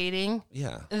cohabitating,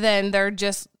 then they're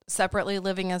just separately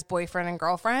living as boyfriend and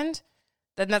girlfriend,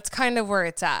 then that's kind of where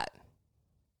it's at.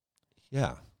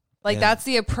 Yeah. Like that's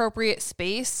the appropriate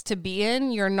space to be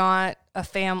in. You're not a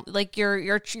family. Like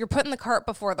you're putting the cart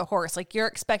before the horse. Like you're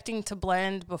expecting to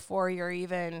blend before you're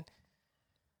even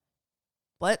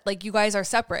like you guys are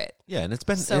separate. Yeah, and it's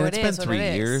been 3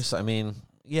 years. I mean,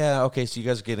 yeah, okay, so you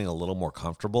guys are getting a little more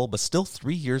comfortable, but still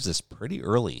 3 years is pretty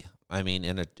early. I mean,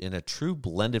 in a true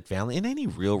blended family, in any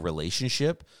real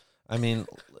relationship, I mean,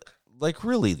 like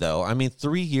really though, I mean,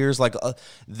 3 years, like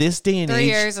this day and age. 3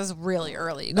 years is really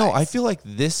early. Guys. No, I feel like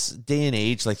this day and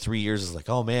age, like 3 years is like,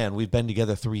 oh man, we've been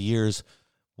together 3 years.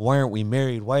 Why aren't we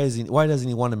married? Why doesn't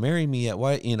he want to marry me yet?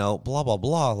 Why, you know, blah, blah,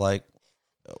 blah. Like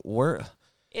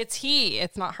it's he,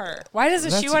 it's not her. Why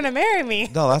doesn't she want to marry me?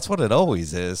 No, that's what it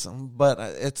always is. But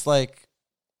it's like,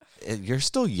 you're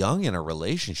still young in a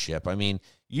relationship. I mean,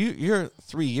 you're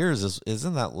 3 years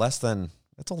isn't that less than,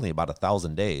 it's only about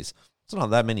 1,000 days. It's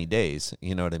not that many days.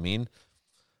 You know what I mean?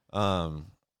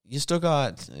 You still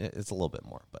got, it's a little bit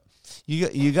more, but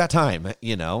you got time,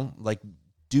 you know, like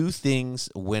do things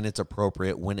when it's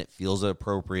appropriate, when it feels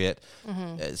appropriate.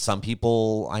 Mm-hmm. Some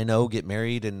people I know get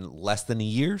married in less than a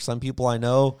year. Some people I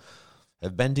know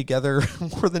have been together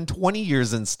more than 20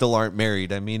 years and still aren't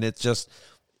married. I mean, it's just,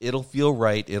 it'll feel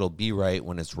right. It'll be right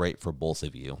when it's right for both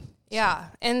of you. Yeah.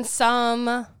 So. And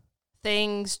some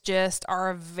things just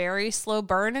are a very slow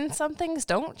burn and some things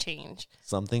don't change.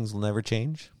 Some things will never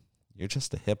change. You're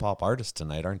just a hip hop artist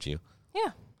tonight, aren't you?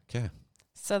 Yeah. Okay.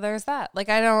 So there's that. Like,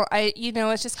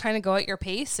 it's just kind of go at your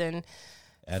pace and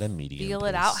at a medium feel pace.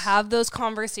 It out. Have those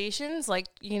conversations. Like,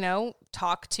 you know,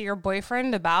 talk to your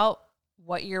boyfriend about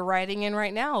what you're writing in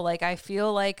right now. Like, I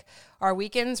feel like our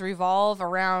weekends revolve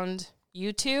around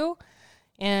you two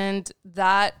and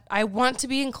that I want to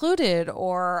be included,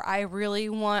 or I really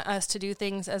want us to do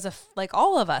things as like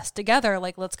all of us together.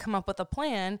 Like, let's come up with a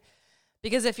plan,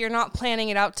 because if you're not planning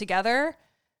it out together,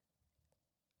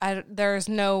 there's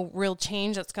no real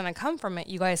change that's going to come from it.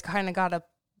 You guys kind of got to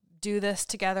do this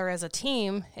together as a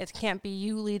team. It can't be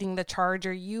you leading the charge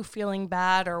or you feeling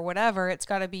bad or whatever. It's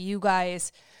got to be you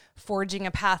guys forging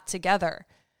a path together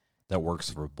that works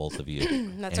for both of you.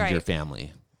 That's and right. Your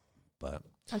family. But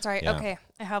that's right. Yeah. Okay.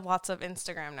 I have lots of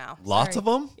Instagram now. Lots of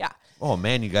them? Yeah. Oh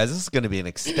man, you guys, this is going to be an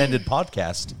extended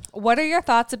podcast. What are your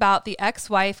thoughts about the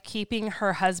ex-wife keeping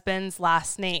her husband's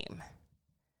last name?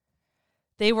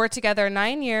 They were together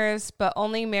 9 years, but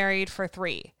only married for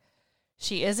 3.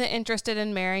 She isn't interested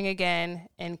in marrying again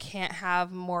and can't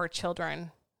have more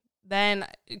children. Then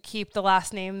keep the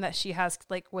last name that she has,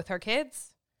 like, with her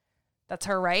kids. That's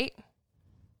her right.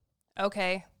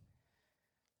 Okay.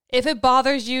 If it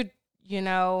bothers you, you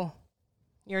know,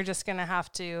 You're just going to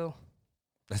have to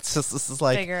this is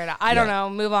like, figure it out. I don't know.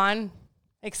 Move on.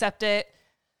 Accept it.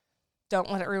 Don't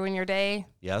let it ruin your day.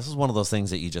 Yeah, this is one of those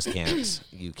things that you just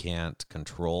can't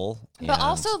control. But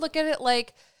also look at it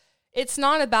like it's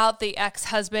not about the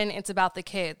ex-husband, it's about the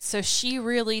kids. So she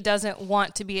really doesn't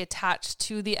want to be attached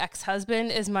to the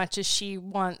ex-husband as much as she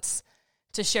wants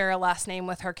to share a last name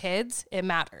with her kids. It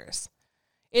matters.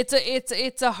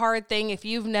 It's a hard thing if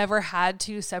you've never had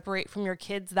to separate from your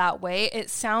kids that way. It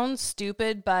sounds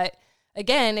stupid, but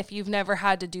again, if you've never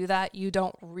had to do that, you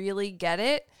don't really get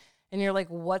it. And you're like,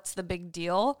 what's the big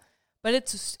deal? But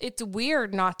it's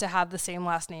weird not to have the same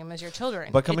last name as your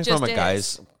children. But coming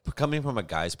from a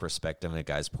guy's perspective and a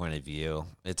guy's point of view,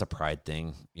 it's a pride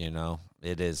thing, you know.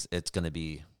 It's going to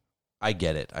be, I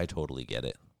get it. I totally get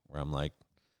it. Where I'm like,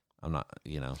 I'm not,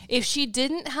 you know. If she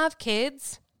didn't have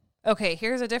kids, okay,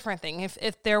 here's a different thing.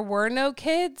 If there were no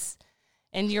kids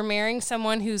and you're marrying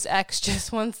someone whose ex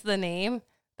just wants the name,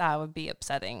 that would be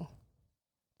upsetting.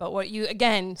 But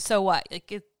so what?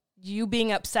 Like you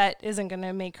being upset isn't going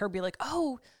to make her be like,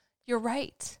 oh, you're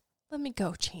right. Let me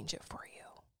go change it for you.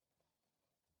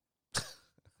 I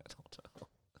don't know.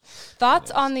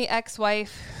 Thoughts on the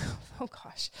ex-wife? Oh,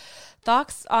 gosh.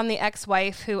 Thoughts on the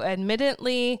ex-wife who admitted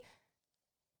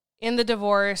in the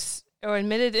divorce,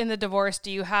 do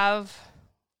you have...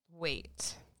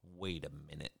 Wait a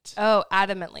minute. Oh,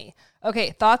 adamantly.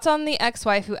 Okay, thoughts on the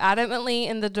ex-wife who adamantly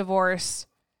in the divorce...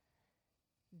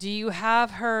 Do you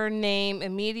have her name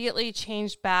immediately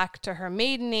changed back to her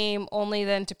maiden name, only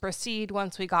then to proceed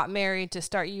once we got married to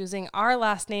start using our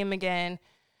last name again,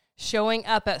 showing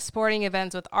up at sporting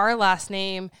events with our last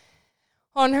name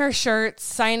on her shirts,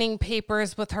 signing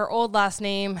papers with her old last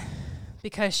name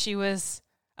because she was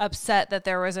upset that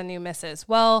there was a new Mrs.?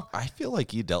 Well, I feel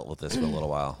like you dealt with this for a little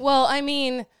while. Well, I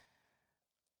mean,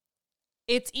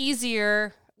 it's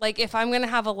easier. Like, if I'm going to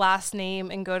have a last name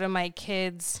and go to my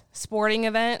kids' sporting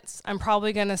events, I'm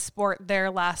probably going to sport their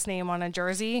last name on a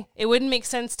jersey. It wouldn't make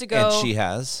sense to go... And she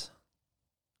has.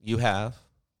 You have.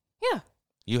 Yeah.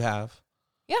 You have.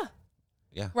 Yeah.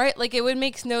 Yeah. Right? Like, it would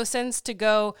make no sense to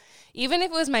go... Even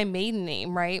if it was my maiden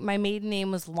name, right? My maiden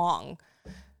name was Long.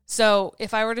 So,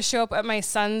 if I were to show up at my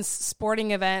son's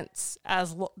sporting events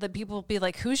as... The people would be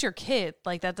like, who's your kid?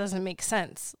 Like, that doesn't make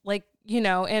sense. Like, you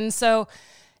know, and so...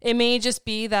 It may just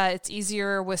be that it's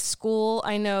easier with school.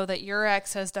 I know that your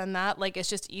ex has done that. Like, it's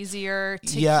just easier to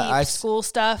keep school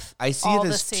stuff I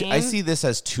see this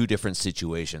as two different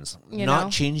situations.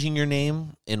 Not changing your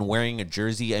name and wearing a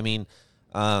jersey. I mean,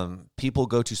 people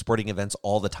go to sporting events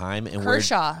all the time and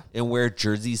wear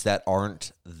jerseys that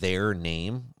aren't their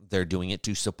name. They're doing it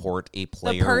to support a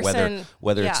player,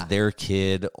 whether it's their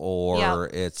kid or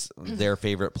it's their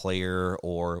favorite player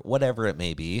or whatever it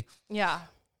may be. Yeah.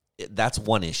 That's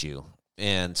one issue.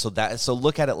 And so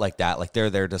look at it like that. Like,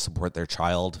 they're there to support their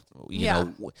child. You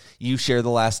know, you share the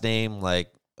last name,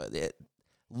 like,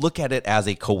 look at it as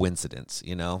a coincidence,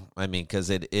 you know? I mean,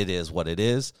 because it is what it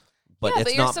is. But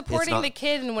but you're supporting the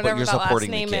kid and whatever that last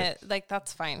name is. Like,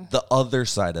 that's fine. The other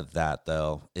side of that,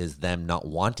 though, is them not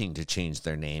wanting to change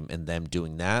their name and them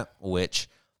doing that, which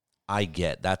I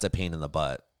get. That's a pain in the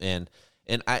butt. And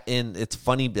it's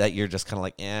funny that you're just kind of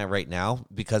like, right now,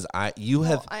 because I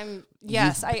am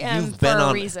for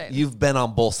a reason. You've been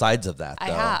on both sides of that, though. I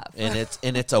have.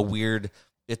 And it's a weird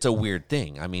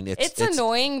thing. I mean, it's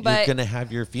annoying, but you're going to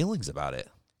have your feelings about it.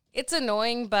 It's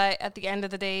annoying, but at the end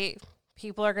of the day,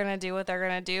 people are going to do what they're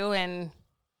going to do, and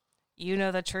you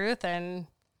know the truth, and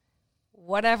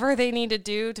whatever they need to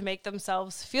do to make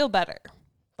themselves feel better.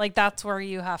 Like, that's where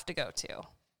you have to go to.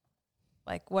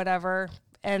 Like, whatever.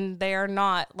 And they are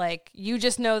not, like, you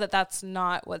just know that that's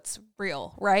not what's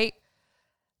real, right?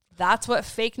 That's what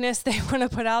fakeness they want to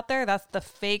put out there. That's the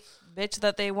fake bitch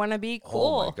that they want to be.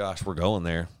 Cool. Oh my gosh, we're going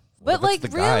there. But like,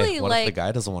 really, what if the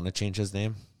guy doesn't want to change his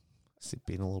name? Is he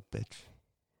being a little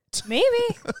bitch?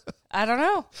 Maybe. I don't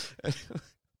know.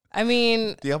 I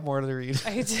mean, do you have more to read?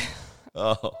 I do.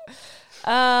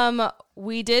 Oh.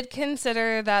 We did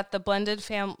consider that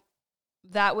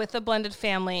with the blended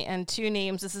family and two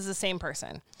names, this is the same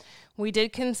person. We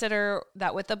did consider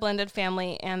that with the blended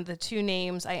family and the two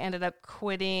names, I ended up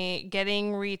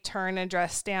getting return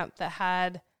address stamp that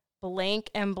had blank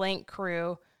and blank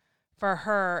crew for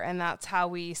her, and that's how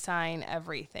we sign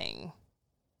everything.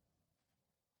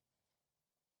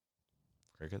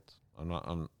 Crickets?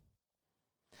 I'm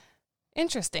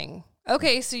Interesting.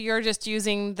 Okay, so you're just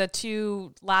using the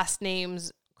two last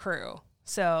names crew.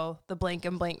 So the blank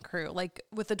and blank crew, like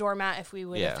with the doormat, if we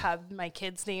would have had my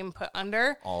kid's name put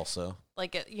under, also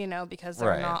like, because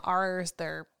they're not ours,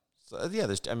 they're So, yeah,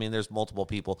 there's multiple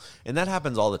people, and that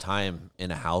happens all the time in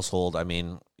a household. I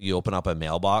mean, you open up a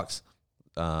mailbox,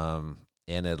 and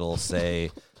it'll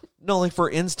say, no, like for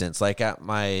instance, like at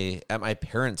my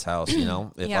parents' house,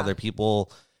 if other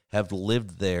people have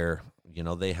lived there,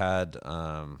 they had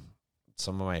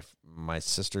some of my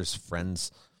sister's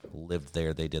friends lived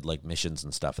there. They did like missions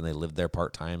and stuff, and they lived there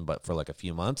part-time, but for like a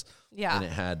few months. Yeah. And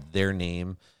it had their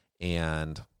name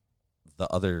and the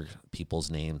other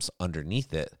people's names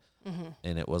underneath it. Mm-hmm.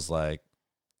 And it was like,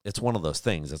 it's one of those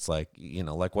things. It's like,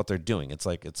 like what they're doing. It's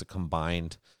like, it's our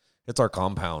compound.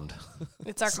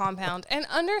 It's our compound. And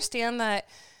understand that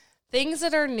things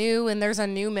that are new and there's a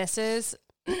new Mrs.,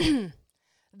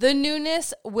 the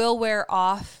newness will wear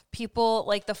off. People,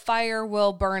 like the fire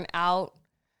will burn out.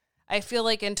 I feel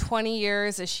like in 20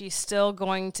 years, is she still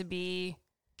going to be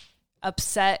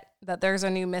upset that there's a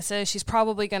new Mrs.? She's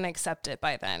probably going to accept it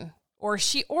by then. Or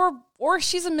she's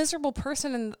a miserable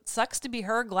person and it sucks to be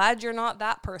her. Glad you're not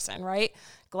that person, right?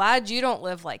 Glad you don't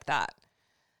live like that.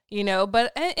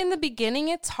 But in the beginning,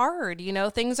 it's hard.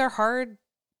 Things are hard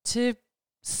to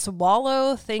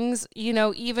swallow. Things,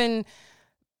 even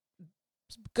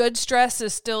good stress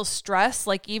is still stress.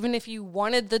 Like, even if you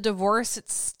wanted the divorce,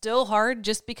 it's still hard.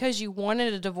 Just because you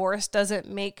wanted a divorce doesn't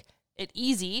make it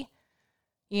easy,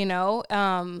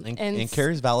 And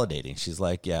Carrie's validating. She's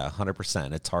like, yeah,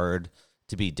 100%. It's hard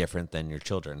to be different than your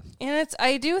children. And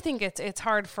I do think it's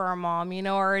hard for a mom,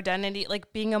 our identity,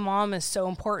 like being a mom is so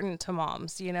important to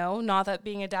moms, not that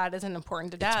being a dad isn't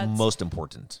important to dads. It's most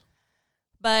important.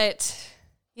 But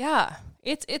yeah,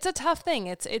 it's a tough thing.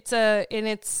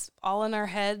 It's all in our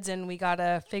heads and we got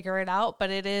to figure it out. But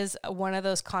it is one of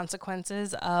those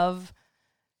consequences of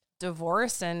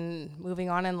divorce and moving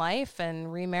on in life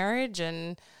and remarriage.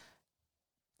 And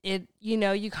it,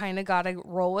 you kind of got to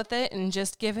roll with it and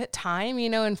just give it time.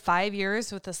 In 5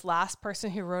 years with this last person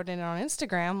who wrote in on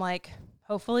Instagram, like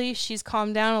hopefully she's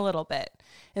calmed down a little bit.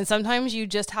 And sometimes you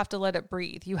just have to let it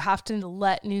breathe. You have to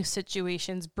let new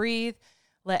situations breathe.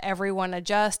 Let everyone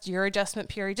adjust, your adjustment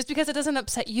period. Just because it doesn't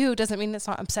upset you doesn't mean it's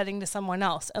not upsetting to someone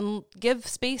else. And give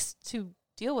space to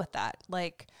deal with that.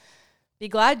 Like, be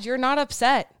glad you're not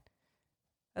upset.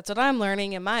 That's what I'm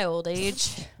learning in my old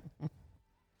age.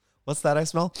 What's that I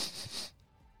smell?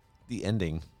 The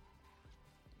ending.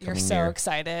 You're so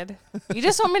excited. You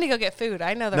just want me to go get food.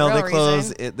 I know the real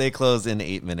reason. They close in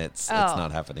 8 minutes. Oh. It's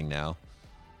not happening now.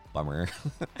 Bummer.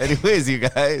 Anyways, you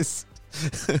guys.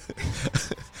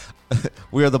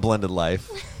 We are the Blended Life.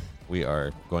 We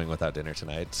are going without dinner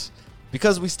tonight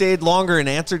because we stayed longer and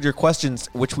answered your questions,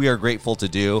 which we are grateful to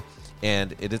do.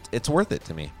 And it's worth it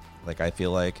to me. Like, I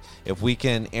feel like if we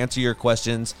can answer your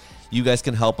questions, you guys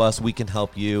can help us, we can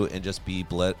help you, and just be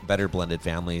better blended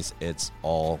families. It's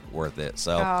all worth it.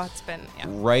 So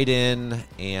write in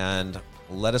and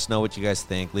let us know what you guys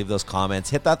think. Leave those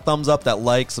comments. Hit that thumbs up, that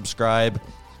like, subscribe.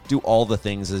 Do all the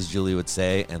things, as Julie would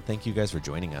say. And thank you guys for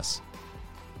joining us.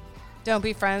 Don't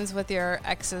be friends with your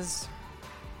ex's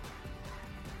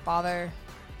father.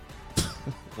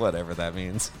 Whatever that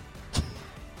means.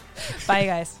 Bye,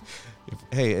 guys.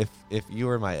 If you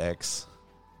were my ex,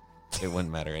 it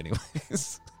wouldn't matter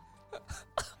anyways.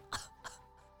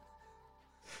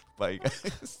 Bye,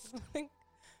 guys. They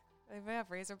might have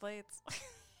razor blades.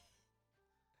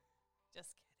 Just kidding.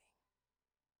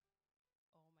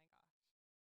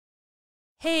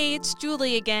 Hey, it's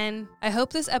Julie again. I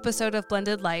hope this episode of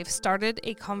Blended Life started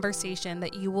a conversation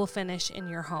that you will finish in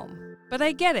your home. But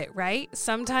I get it, right?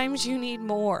 Sometimes you need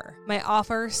more. My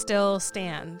offer still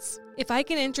stands. If I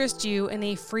can interest you in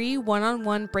a free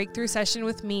one-on-one breakthrough session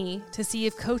with me to see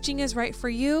if coaching is right for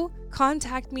you,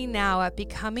 contact me now at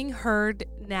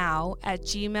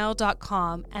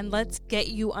becomingheardnow@gmail.com and let's get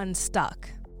you unstuck.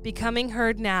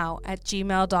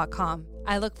 becomingheardnow@gmail.com.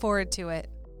 I look forward to it.